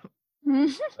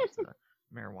 That's a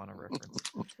marijuana reference.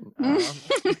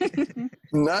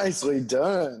 Nicely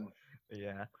done.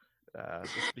 Yeah,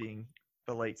 this being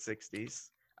the late 60s.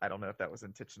 I don't know if that was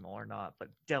intentional or not, but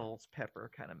devil's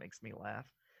pepper kind of makes me laugh.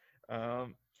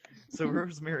 So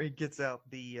Rosemary gets out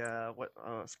the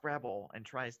Scrabble and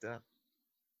tries to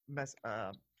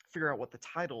figure out what the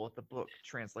title of the book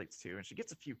translates to, and she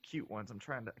gets a few cute ones. I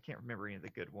can't remember any of the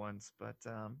good ones, but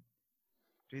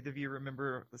do either of you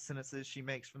remember the sentences she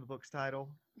makes from the book's title?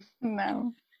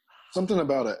 No. Something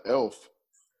about an elf.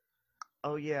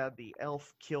 Oh yeah, the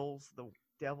elf kills the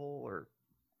devil, or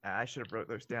I should have wrote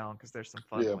those down because there's some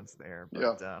fun ones there.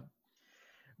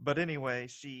 But anyway,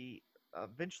 she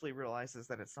eventually realizes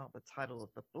that it's not the title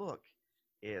of the book;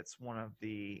 it's one of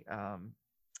the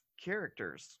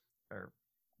characters, or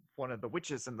one of the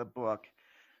witches in the book,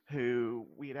 who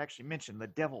we had actually mentioned, the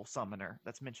devil summoner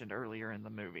that's mentioned earlier in the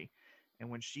movie. And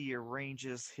when she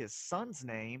arranges his son's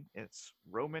name, it's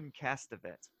Roman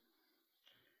Castevet.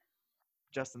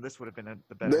 Justin, this would have been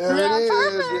the better. There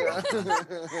it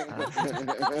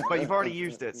is. But you've already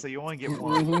used it, so you only get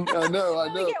one. I know.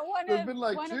 There's been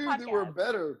like two that were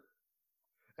better.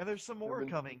 And there's some more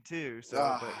coming too. So,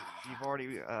 but you've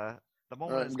already the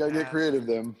moment. All right, gotta get creative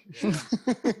then. Yeah.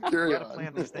 You gotta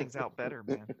plan these things out better,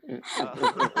 man.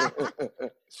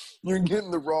 You're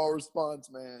getting the raw response,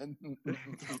 man.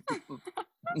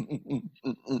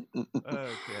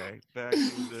 Okay, back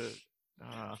to the.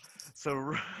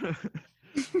 So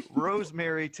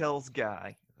Rosemary tells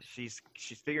Guy she's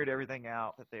figured everything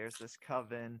out, that there's this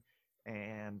coven,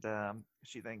 and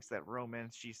she thinks that Roman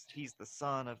he's the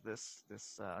son of this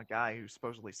guy who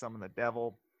supposedly summoned the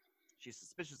devil. She's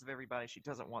suspicious of everybody. She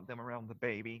doesn't want them around the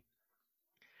baby.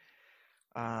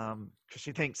 Because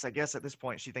she thinks, I guess at this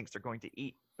point, she thinks they're going to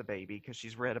eat the baby because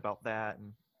she's read about that.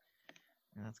 And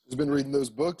she's been reading those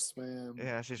books, man.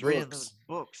 Yeah, she's reading those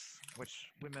books,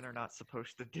 which women are not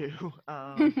supposed to do.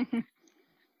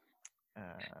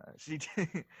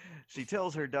 She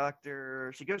tells her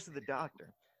doctor, she goes to the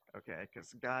doctor, okay,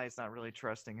 because Guy's not really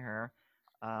trusting her.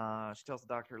 She tells the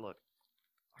doctor, look,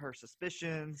 her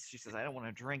suspicions. She says, I don't want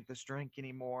to drink this drink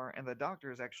anymore. And the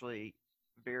doctor is actually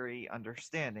very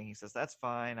understanding. He says, that's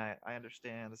fine. I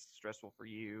understand this is stressful for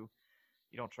you.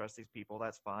 You don't trust these people.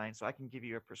 That's fine. So I can give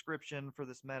you a prescription for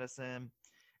this medicine.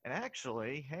 And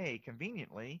actually, hey,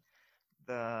 conveniently,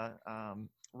 the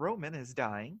Roman is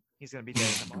dying. He's going to be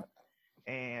dead in a month.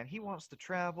 And he wants to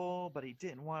travel, but he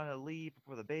didn't want to leave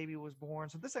before the baby was born.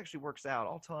 So this actually works out.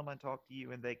 I'll tell him I talked to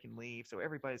you and they can leave. So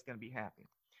everybody's going to be happy.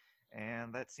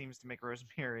 And that seems to make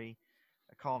Rosemary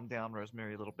calm down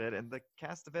Rosemary a little bit. And the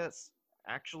Castevets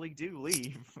actually do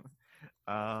leave.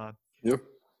 Yep.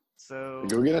 So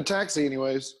go get a taxi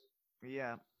anyways.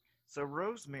 Yeah. So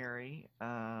Rosemary,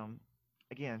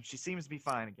 again, she seems to be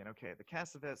fine again. Okay, the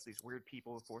Castevets, these weird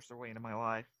people who forced their way into my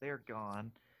life, they're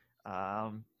gone.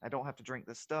 I don't have to drink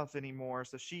this stuff anymore.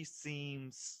 So she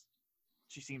seems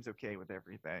okay with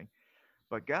everything.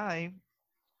 But Guy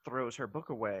throws her book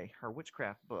away, her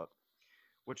witchcraft book,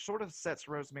 which sort of sets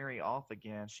Rosemary off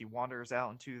again. She wanders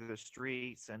out into the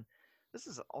streets, and this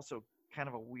is also kind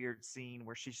of a weird scene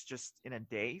where she's just in a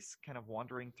daze, kind of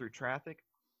wandering through traffic.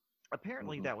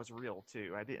 apparently that was real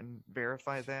too. I didn't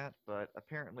verify that, but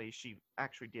apparently she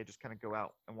actually did just kind of go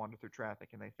out and wander through traffic,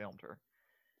 and they filmed her.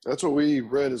 That's what we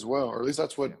read as well, or at least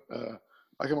that's what Yeah.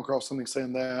 I come across something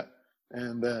saying that,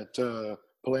 and that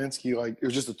Polanski, like it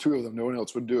was just the two of them, no one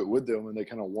else would do it with them, and they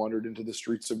kind of wandered into the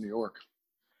streets of New York.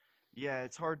 Yeah,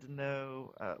 it's hard to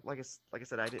know. Like I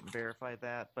said, I didn't verify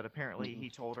that, but apparently he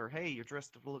told her, "Hey, you're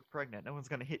dressed to look pregnant. No one's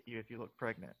gonna hit you if you look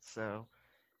pregnant." So,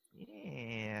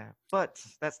 yeah. But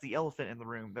that's the elephant in the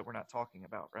room that we're not talking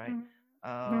about, right?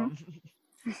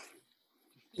 Mm-hmm.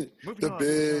 Moving The on. Moving on.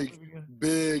 big, Moving on.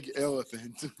 big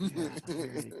elephant. Yeah, a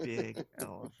very big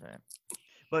elephant.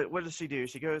 But what does she do?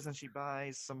 She goes and she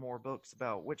buys some more books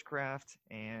about witchcraft,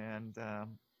 and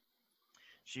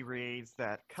she reads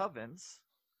that covens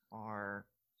are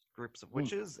groups of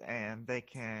witches, and they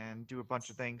can do a bunch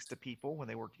of things to people when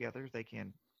they work together. They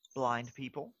can blind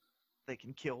people, they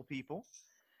can kill people.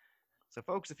 So,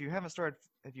 folks, if you haven't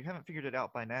figured it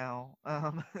out by now,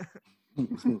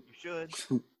 you should.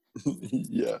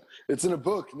 Yeah, it's in a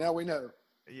book. Now we know.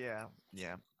 Yeah,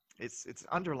 yeah. It's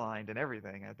underlined and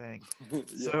everything, I think.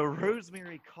 Yeah. So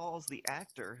Rosemary calls the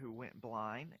actor who went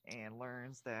blind and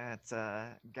learns that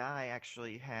Guy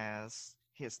actually has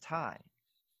his tie.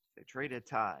 They traded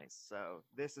ties. So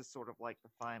this is sort of like the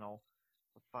final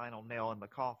nail in the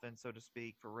coffin, so to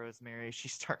speak, for Rosemary.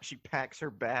 She packs her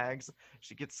bags,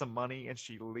 she gets some money, and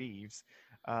she leaves.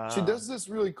 She does this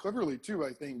really cleverly too,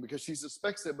 I think, because she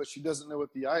suspects it, but she doesn't know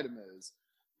what the item is.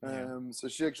 Yeah. So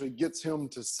she actually gets him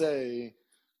to say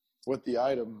what the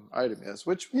item is,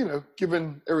 which,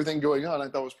 given everything going on, I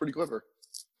thought was pretty clever.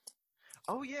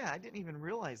 Oh yeah, I didn't even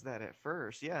realize that at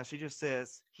first. Yeah, she just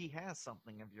says he has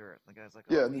something of yours. The guy's like,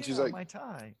 "Oh Yeah, and then she's like, my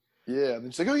tie." Yeah, and then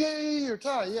she's like, "Oh yeah, your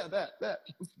tie, yeah, that."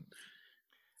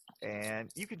 And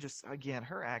you can just, again,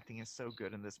 her acting is so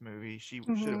good in this movie. She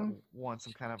should have Mm-hmm. won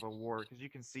some kind of award, because you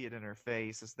can see it in her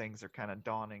face as things are kind of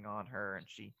dawning on her, and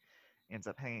she ends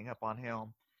up hanging up on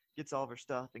him, gets all of her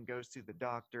stuff, and goes to the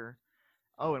doctor.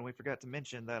 Oh, and we forgot to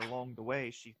mention that along the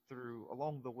way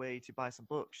to buy some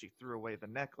books, she threw away the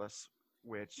necklace,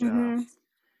 which Mm-hmm.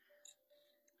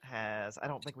 I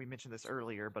don't think we mentioned this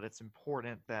earlier, but it's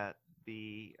important that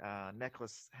the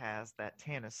necklace has that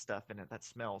tannis stuff in it that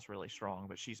smells really strong,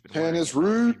 but she's been wearing Tannis it not to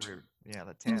be root. rude. Yeah,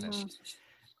 the tannis.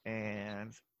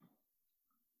 And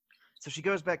so she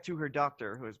goes back to her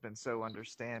doctor, who has been so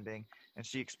understanding, and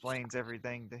she explains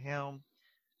everything to him.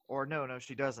 Or no,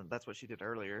 she doesn't. That's what she did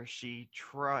earlier. She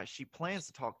plans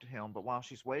to talk to him, but while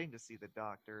she's waiting to see the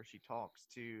doctor, she talks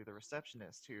to the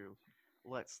receptionist, who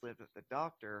lets slip that the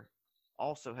doctor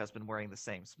also has been wearing the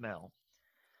same smell.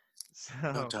 So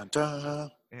Dun, dun,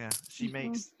 dun. yeah, she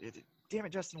makes it. Damn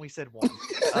it, Justin, we said one.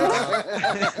 Um,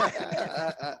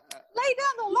 Lay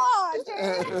down the law,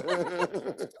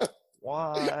 Jared.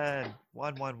 one.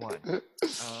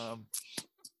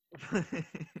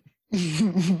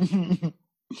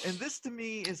 And this, to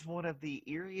me, is one of the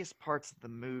eeriest parts of the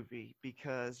movie,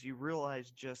 because you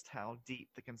realize just how deep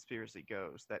the conspiracy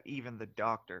goes, that even the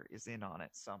doctor is in on it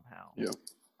somehow. Yep.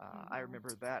 I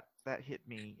remember that hit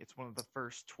me. It's one of the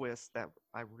first twists that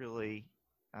I really,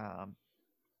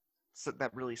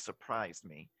 that really surprised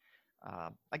me.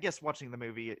 I guess watching the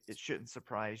movie, it shouldn't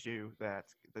surprise you that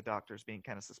the doctor's being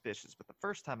kind of suspicious, but the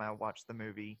first time I watched the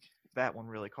movie, that one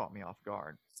really caught me off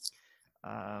guard.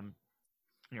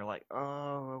 You're like,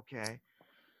 oh, okay.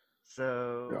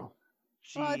 So Well,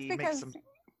 it's she makes because. some.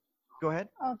 Go ahead.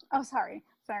 Oh, sorry.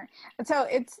 So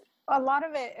it's a lot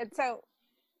of it. So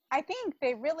I think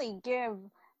they really give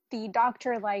the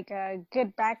doctor like a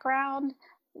good background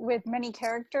with many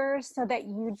characters, so that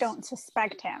you don't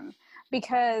suspect him,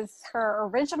 because her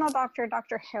original doctor,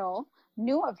 Dr. Hill,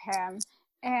 knew of him,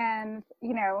 and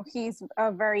he's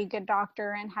a very good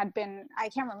doctor, and had been, I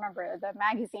can't remember the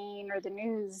magazine or the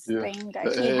news thing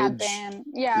that he had been,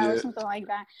 or something like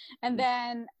that. And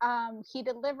then he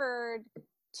delivered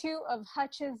 2 of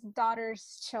Hutch's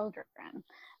daughter's children.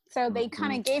 So they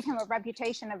kind of gave him a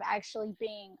reputation of actually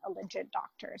being a legit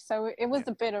doctor. So it was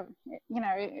a bit of,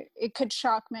 it could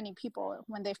shock many people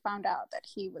when they found out that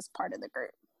he was part of the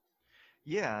group.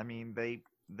 Yeah, I mean, they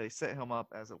set him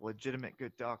up as a legitimate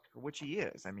good doctor, which he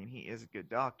is. I mean, he is a good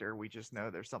doctor. We just know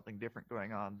there's something different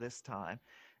going on this time.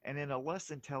 And in a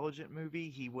less intelligent movie,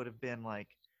 he would have been like,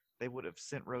 they would have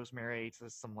sent Rosemary to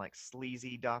some like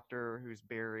sleazy doctor who's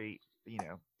barely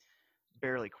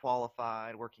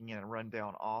qualified, working in a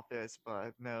rundown office.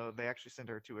 But no, they actually sent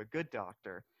her to a good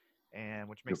doctor, and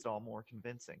which makes it all more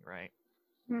convincing, right?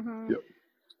 Mm-hmm. Yep.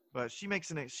 But she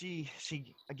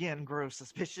again grows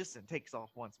suspicious and takes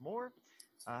off once more.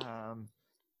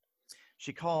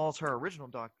 she calls her original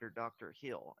doctor, Dr.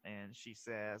 Hill, and she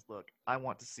says, "Look, I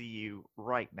want to see you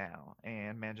right now,"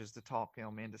 and manages to talk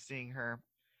him into seeing her.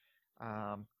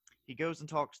 Um, he goes and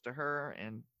talks to her,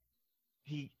 and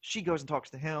she goes and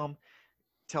talks to him,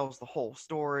 tells the whole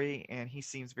story, and he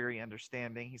seems very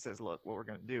understanding. He says, "Look, what we're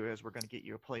going to do is we're going to get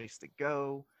you a place to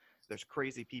go. There's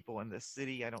crazy people in this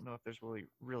city. I don't know if there's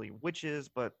really witches,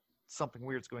 but something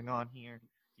weird's going on here.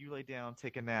 You lay down,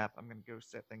 take a nap. I'm going to go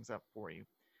set things up for you."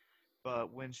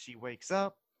 But when she wakes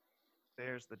up,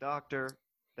 there's the doctor,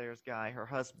 there's Guy, her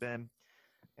husband,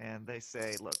 and they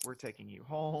say, "Look, we're taking you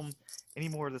home. Any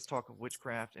more of this talk of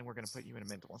witchcraft, and we're going to put you in a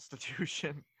mental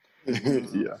institution."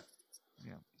 Yeah.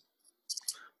 Yeah.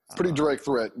 Pretty direct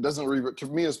threat. Doesn't really, to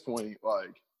Mia's point,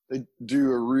 like they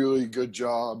do a really good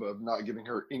job of not giving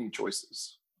her any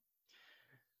choices.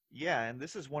 Yeah, and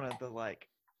this is one of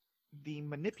the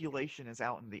manipulation is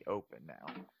out in the open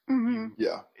now. Mm-hmm.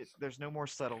 There's no more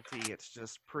subtlety. It's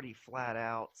just pretty flat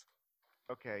out.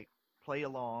 Okay, play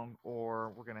along,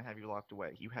 or we're gonna have you locked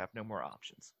away. You have no more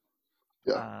options.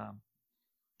 Yeah.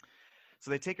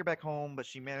 So they take her back home, but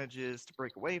she manages to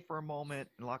break away for a moment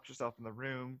and locks herself in the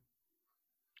room,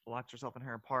 locks herself in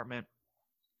her apartment.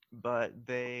 But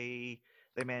they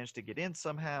manage to get in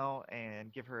somehow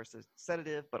and give her a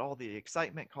sedative. But all the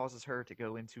excitement causes her to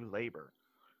go into labor.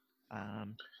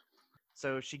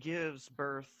 So she gives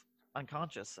birth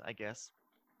unconscious, I guess.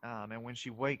 And when she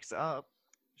wakes up,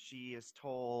 she is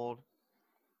told,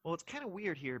 well, it's kind of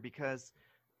weird here because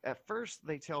at first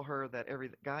they tell her that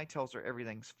Guy tells her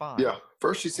everything's fine. Yeah.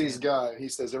 First she sees Guy. He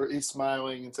says he's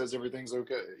smiling and says everything's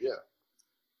okay. Yeah.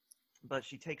 But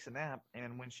she takes a nap,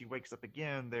 and when she wakes up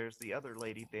again, there's the other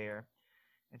lady there,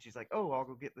 and she's like, "Oh, I'll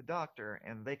go get the doctor."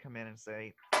 And they come in and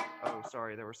say, "Oh,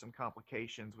 sorry, there were some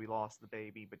complications. We lost the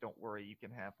baby, but don't worry, you can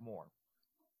have more."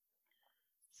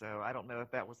 So I don't know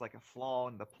if that was like a flaw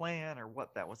in the plan or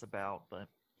what that was about, but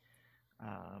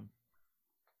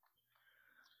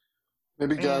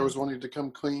maybe Guy was wanting to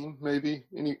come clean. Maybe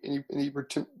any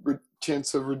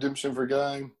chance of redemption for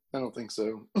Guy? I don't think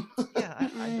so. Yeah,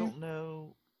 I don't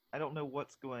know. I don't know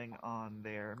what's going on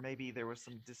there. Maybe there was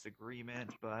some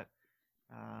disagreement, but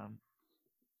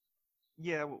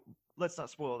yeah, let's not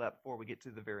spoil that before we get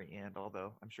to the very end,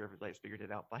 although I'm sure everybody's figured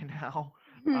it out by now.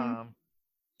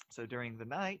 So during the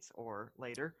night or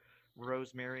later,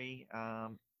 Rosemary,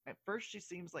 at first she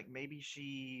seems like maybe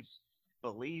she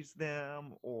believes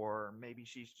them, or maybe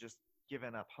she's just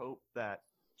given up hope that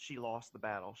she lost the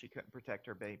battle. She couldn't protect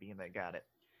her baby and they got it.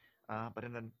 But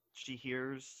then she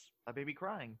hears a baby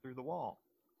crying through the wall.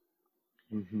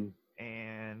 Mm-hmm.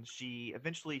 And she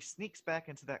eventually sneaks back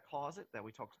into that closet that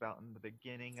we talked about in the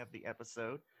beginning of the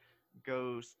episode,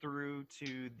 goes through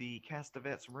to the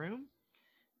Castavet's room,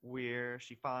 where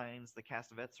she finds the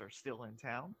Castavetes are still in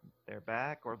town. They're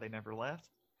back, or they never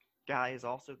left. Guy is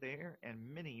also there,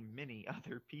 and many, many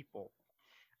other people.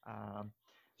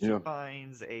 She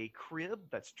finds a crib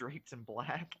that's draped in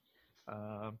black.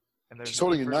 And there's she's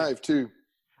holding a knife, too.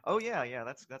 Oh, yeah,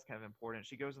 that's kind of important.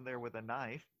 She goes in there with a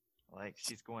knife, like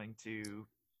she's going to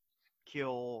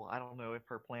kill, I don't know if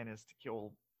her plan is to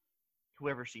kill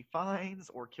whoever she finds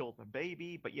or kill the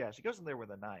baby, but yeah, she goes in there with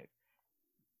a knife.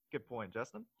 Good point,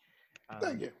 Justin.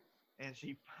 Thank you. And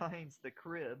she finds the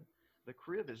crib. The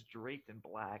crib is draped in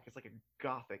black. It's like a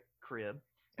gothic crib.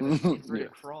 And there's an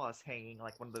inverted cross hanging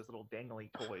like one of those little dangly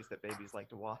toys that babies like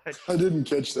to watch. I didn't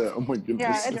catch that. Oh my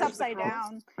goodness. Yeah, it's upside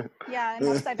down. Yeah, an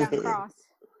upside down cross.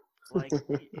 Like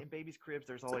in babies' cribs,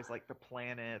 there's always like the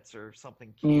planets or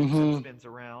something cute that spins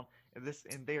around.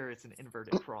 And there, it's an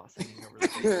inverted cross hanging over the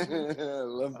baby. I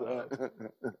love that.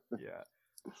 Yeah.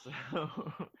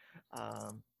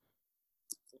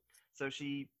 So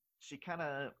she kind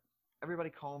of, everybody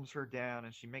calms her down,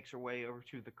 and she makes her way over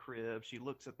to the crib. She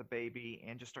looks at the baby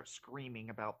and just starts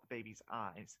screaming about the baby's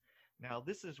eyes. Now,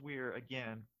 this is where,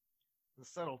 again, the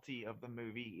subtlety of the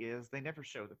movie is they never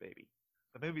show the baby.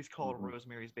 The movie's called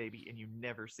Rosemary's Baby, and you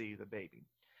never see the baby.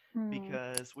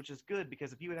 Which is good,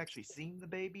 because if you had actually seen the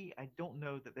baby, I don't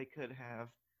know that they could have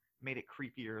made it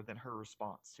creepier than her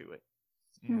response to it.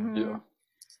 Yeah.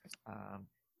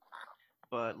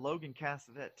 But Logan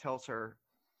Castavet tells her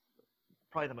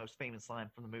probably the most famous line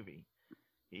from the movie.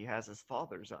 He has his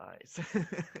father's eyes.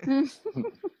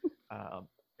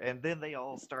 And then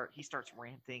he starts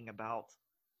ranting about,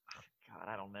 God,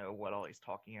 I don't know what all he's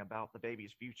talking about. The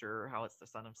baby's future, how it's the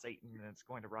son of Satan, and it's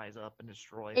going to rise up and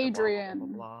destroy Adrian. Blah,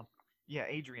 blah, blah, blah. Yeah,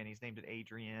 Adrian. He's named it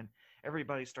Adrian.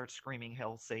 Everybody starts screaming,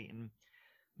 "Hell, Satan."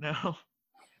 Now,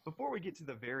 before we get to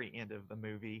the very end of the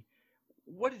movie,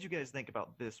 what did you guys think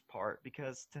about this part?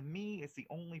 Because to me, it's the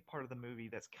only part of the movie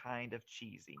that's kind of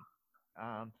cheesy.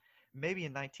 maybe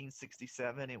in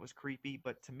 1967 it was creepy,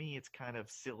 but to me it's kind of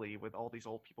silly with all these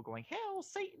old people going, "Hail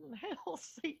Satan, hail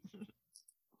Satan."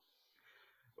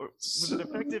 Or was it So,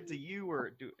 effective to you,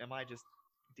 or am I just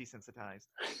desensitized?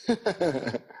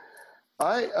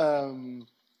 I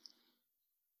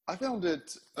I found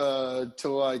it to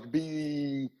like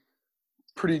be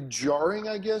pretty jarring,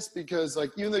 I guess, because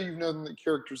like even though you've known that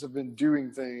characters have been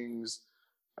doing things,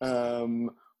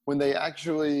 um, when they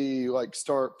actually like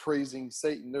start praising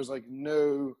Satan, there's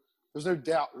no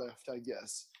doubt left, I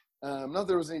guess. Not that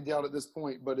there was any doubt at this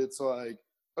point, but it's like,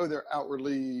 oh, they're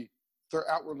outwardly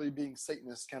being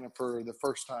Satanists kind of for the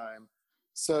first time.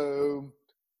 So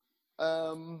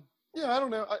yeah, I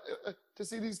don't know. To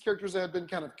see these characters that have been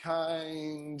kind of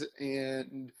kind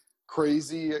and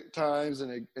crazy at times,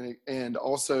 and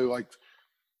also like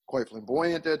quite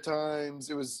flamboyant at times,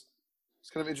 it's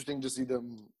kind of interesting to see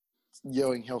them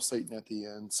yelling "Hail Satan" at the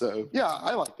end. So yeah,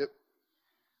 I liked it.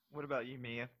 What about you,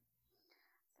 Mia?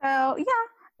 So yeah,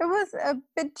 it was a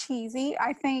bit cheesy.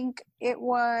 I think it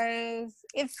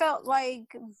felt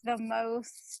like the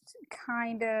most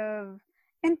kind of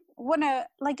and what a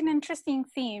like an interesting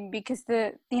theme because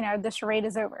the charade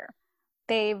is over.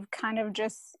 They've kind of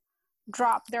just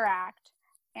dropped their act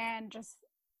and just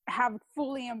have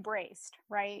fully embraced,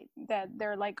 right? That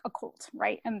they're like a cult,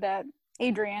 right? And that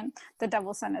Adrian, the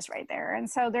devil's son, is right there. And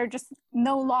so they're just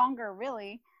no longer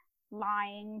really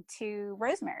lying to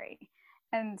Rosemary.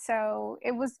 And so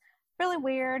it was really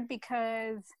weird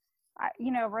because,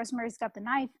 Rosemary's got the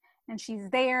knife and she's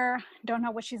there, don't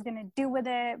know what she's going to do with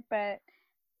it, but,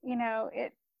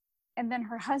 it, and then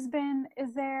her husband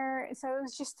is there. So it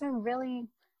was just a really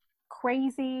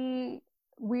crazy,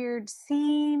 weird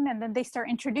scene. And then they start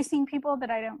introducing people that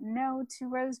I don't know to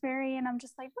Rosemary. And I'm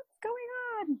just like, what's going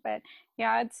on? But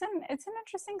yeah, it's an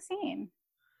interesting scene.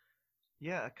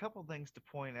 Yeah, a couple things to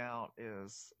point out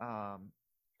is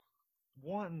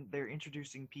one, they're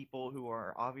introducing people who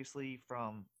are obviously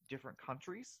from different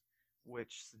countries,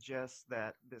 which suggests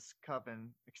that this coven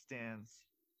extends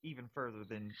even further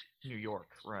than New York,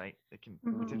 right? It can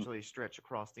Mm-hmm. potentially stretch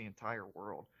across the entire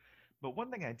world. But one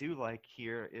thing I do like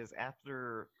here is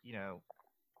after,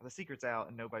 the secret's out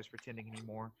and nobody's pretending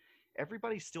anymore,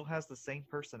 everybody still has the same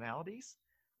personalities.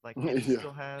 Like Eddie Yeah,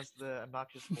 still has the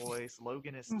obnoxious voice,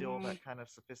 Logan is still Mm-hmm. that kind of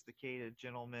sophisticated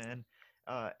gentleman.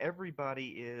 Everybody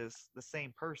is the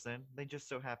same person. They just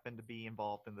so happen to be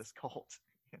involved in this cult.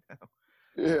 You know,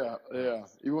 yeah, uh, yeah.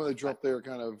 Even when they I, drop their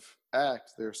kind of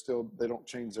act, they don't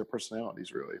change their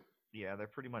personalities really. yeah, they're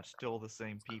pretty much still the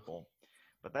same people.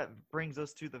 But that brings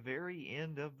us to the very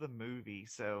end of the movie.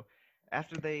 So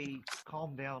after they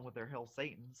calm down with their Hell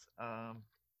Satans,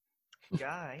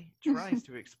 Guy tries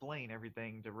to explain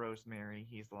everything to Rosemary.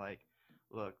 He's like,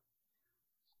 "Look,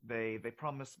 they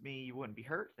promised me you wouldn't be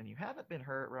hurt, and you haven't been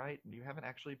hurt, right? And you haven't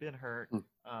actually been hurt.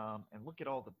 And look at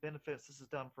all the benefits this has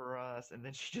done for us." And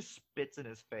then she just spits in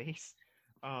his face.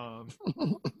 Um,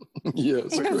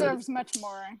 Yes, He which great. deserves much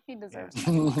more. He yeah, deserves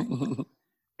much more.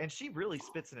 and she really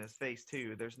spits in his face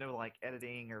too. There's no like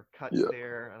editing or cuts Yeah.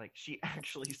 there. Like she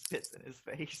actually spits in his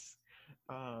face.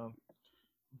 Um,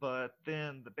 but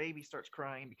then the baby starts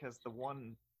crying because the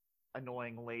one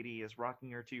annoying lady is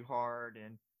rocking her too hard,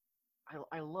 and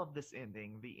I love this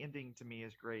ending. The ending to me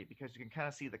is great because you can kind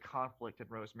of see the conflict in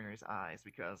Rosemary's eyes.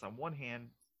 Because on one hand,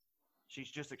 she's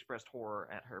just expressed horror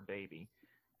at her baby,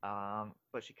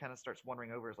 but she kind of starts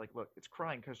wondering over. Is like, look, it's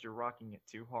crying because you're rocking it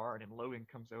too hard. And Logan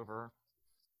comes over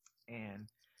and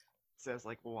says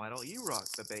like, well, why don't you rock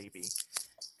the baby?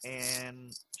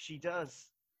 And she does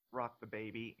rock the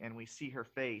baby, and we see her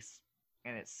face,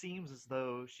 and it seems as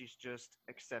though she's just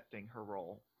accepting her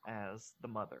role as the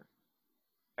mother.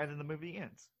 And then the movie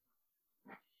ends.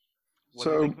 What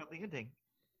do you think So about the ending?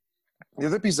 the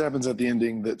other piece that happens at the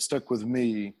ending that stuck with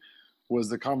me was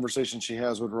the conversation she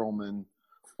has with Roman,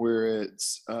 where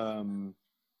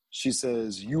she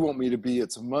says, "You want me to be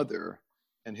its mother,"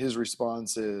 and his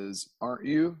response is, "Aren't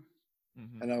you?"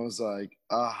 Mm-hmm. And I was like,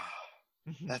 "Ah,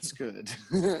 that's good."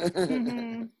 How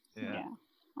Mm-hmm. Yeah. Yeah,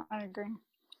 I agree.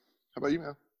 about you,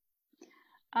 man?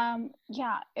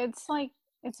 Yeah, it's like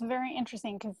it's very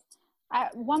interesting because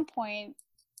at one point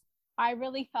I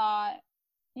really thought,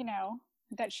 you know,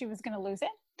 that she was going to lose it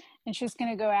and she was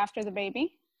going to go after the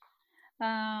baby,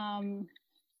 um,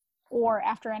 or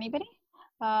after anybody.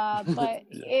 But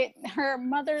Yeah. her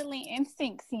motherly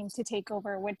instinct seemed to take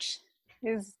over, which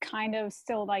is kind of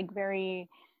still like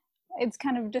it's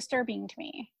kind of disturbing to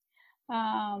me.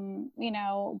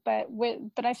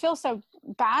 But I feel so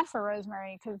bad for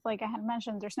Rosemary because, like I had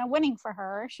mentioned, there's no winning for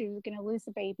her. She was going to lose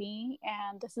the baby,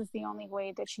 and this is the only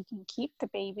way that she can keep the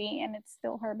baby, and it's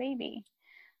still her baby.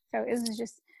 So it was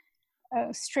just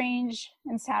a strange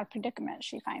and sad predicament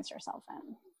she finds herself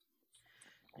in.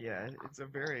 Yeah, it's a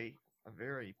very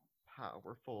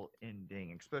powerful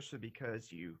ending, especially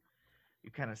because you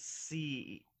kind of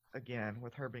see, again,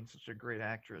 with her being such a great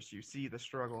actress, you see the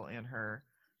struggle in her,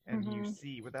 and you Mm-hmm.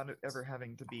 see, without it ever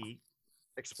having to be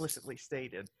explicitly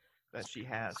stated, that she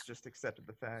has just accepted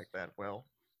the fact that, well,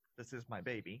 this is my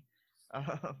baby.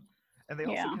 Um, and they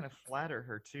also Yeah. kind of flatter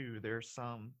her too. There's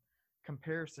some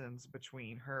comparisons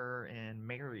between her and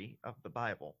Mary of the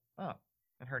Bible. Oh,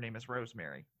 and her name is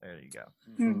Rosemary. There you go.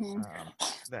 Mhm.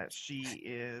 Mm-hmm. That she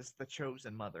is the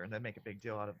chosen mother, and they make a big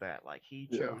deal out of that. Like, he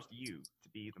Yeah. chose you to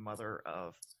be the mother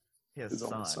of his His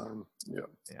only son. son. Yeah.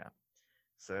 Yeah.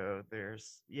 So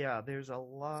there's a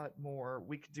lot more.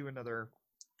 We could do another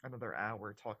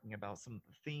hour talking about some of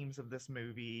the themes of this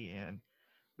movie, and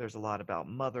there's a lot about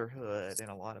motherhood and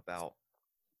a lot about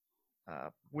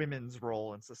women's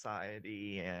role in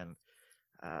society and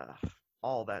uh,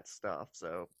 all that stuff.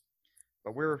 So,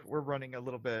 but we're running a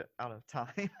little bit out of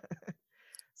time.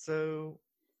 So,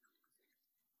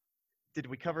 did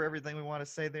we cover everything we want to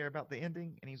say there about the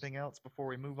ending? Anything else before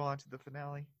we move on to the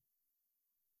finale?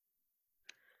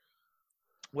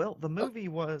 Well, the movie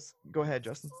was. Go ahead,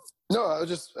 Justin. No, I was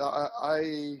just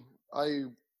I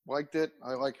liked it.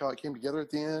 I like how it came together at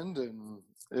the end,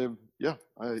 and yeah,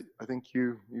 I think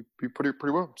you put it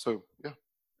pretty well. So yeah.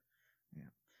 Yeah.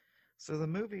 So the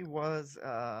movie was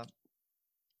a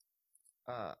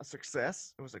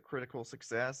success. It was a critical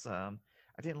success.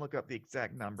 I didn't look up the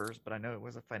exact numbers, but I know it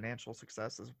was a financial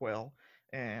success as well.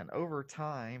 And over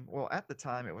time, well, at the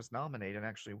time, it was nominated and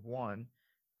actually won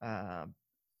uh,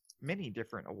 many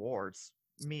different awards.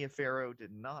 Mia Farrow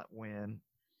did not win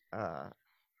uh,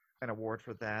 an award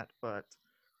for that, but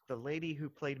the lady who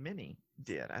played Minnie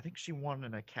did. I think she won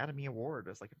an Academy Award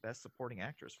as like a Best Supporting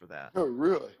Actress for that. Oh,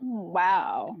 really?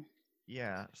 Wow.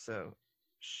 Yeah, so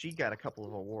she got a couple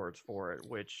of awards for it,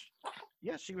 which,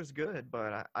 yeah, she was good,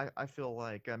 but I feel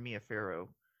like Mia Farrow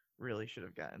really should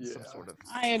have gotten some Yeah. sort of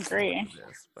I award agree. for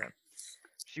this, but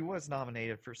she was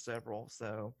nominated for several.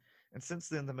 So, and since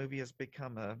then, the movie has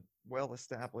become a well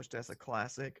established as a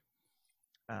classic.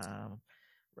 Um,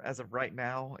 as of right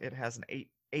now, it has an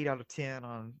 8 out of 10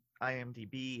 on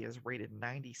IMDb, is rated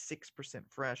 96%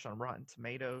 fresh on Rotten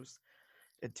Tomatoes.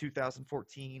 In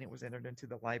 2014, it was entered into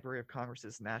the Library of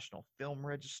Congress's National Film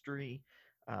Registry.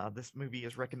 This movie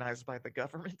is recognized by the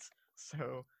government,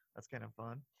 so that's kind of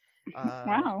fun.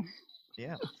 Wow.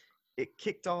 Yeah. It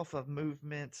kicked off a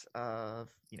movement of,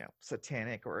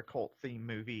 satanic or occult themed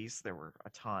movies. There were a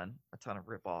ton of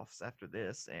ripoffs after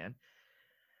this, and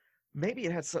maybe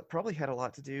it probably had a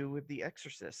lot to do with The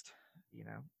Exorcist,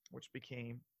 which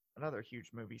became another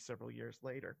huge movie several years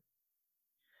later.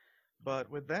 But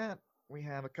with that, we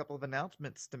have a couple of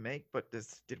announcements to make. But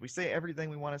did we say everything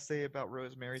we want to say about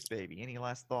Rosemary's Baby? Any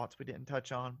last thoughts we didn't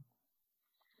touch on?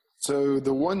 So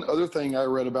the one other thing I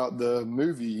read about the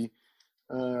movie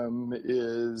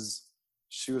is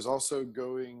she was also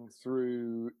going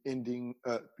through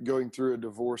a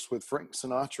divorce with Frank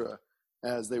Sinatra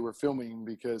as they were filming,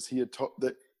 because he had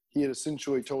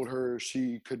essentially told her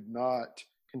she could not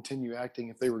continue acting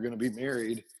if they were going to be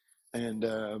married,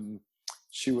 and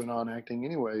she went on acting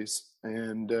anyways,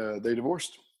 and they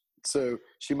divorced. So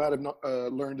she might have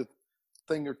learned a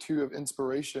thing or two of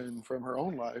inspiration from her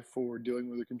own life for dealing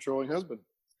with a controlling husband.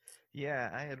 Yeah,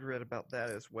 I had read about that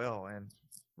as well, and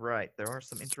right, there are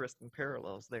some interesting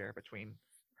parallels there between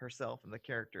herself and the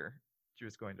character she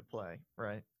was going to play,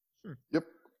 right? Yep.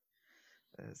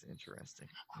 That is interesting.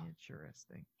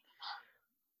 Interesting.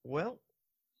 Well,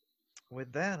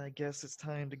 with that, I guess it's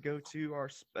time to go to our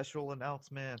special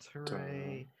announcement.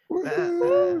 Hooray!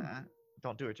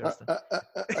 Don't do it, Justin.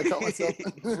 I caught myself.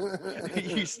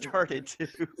 You started to.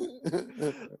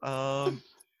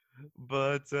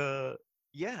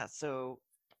 Yeah, so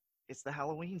it's the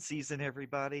Halloween season,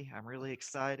 everybody. I'm really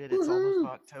excited. It's almost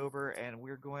October, and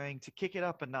we're going to kick it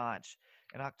up a notch.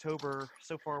 In October,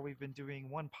 so far, we've been doing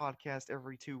one podcast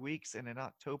every 2 weeks, and in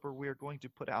October, we're going to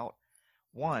put out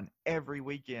one every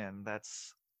weekend.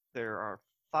 There are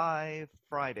 5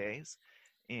 Fridays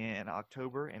in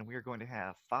October, and we're going to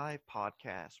have 5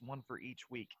 podcasts, one for each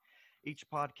week. Each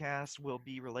podcast will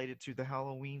be related to the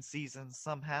Halloween season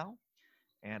somehow,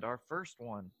 and our first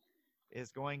one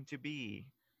is going to be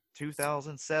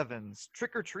 2007's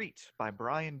Trick or Treat by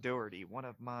Brian Doherty, one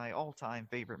of my all-time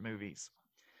favorite movies.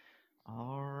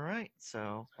 All right,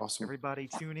 so Awesome. Everybody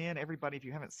tune in. Everybody, if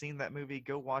you haven't seen that movie,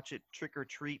 go watch it. Trick or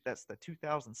Treat. That's the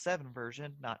 2007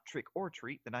 version, not Trick or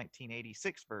Treat, the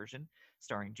 1986 version,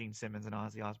 starring Gene Simmons and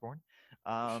Ozzy Osbourne.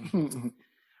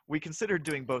 We considered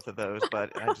doing both of those,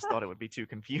 but I just thought it would be too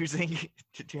confusing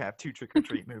to have 2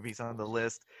 trick-or-treat movies on the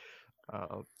list.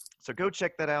 So go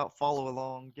check that out, follow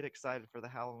along, get excited for the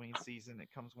Halloween season. It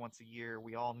comes once a year.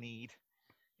 We all need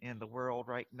in the world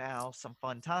right now some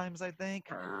fun times, I think.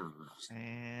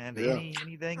 And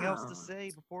anything else to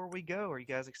say before we go? Are you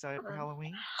guys excited for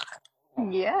Halloween?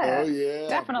 Yeah. Oh yeah,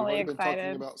 Definitely we've already been talking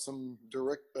excited. about some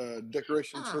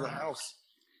decorations for the house.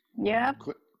 Yeah.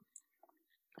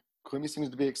 Clemmy seems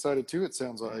to be excited too. It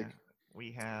sounds like.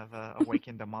 We have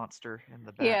awakened a monster in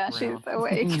the Yeah, background. she's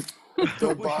awake.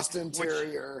 The Boston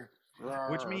Terrier.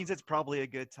 Which means it's probably a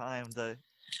good time to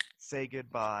say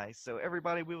goodbye. So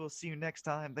everybody, we will see you next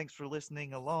time. Thanks for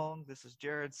listening along. This is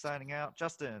Jared signing out.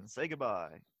 Justin, say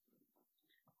goodbye.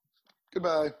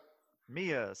 Goodbye.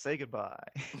 Mia, say goodbye.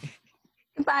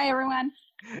 Goodbye, everyone.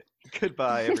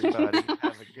 Goodbye, everybody.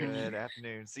 Have a good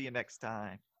afternoon. See you next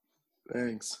time.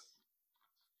 Thanks.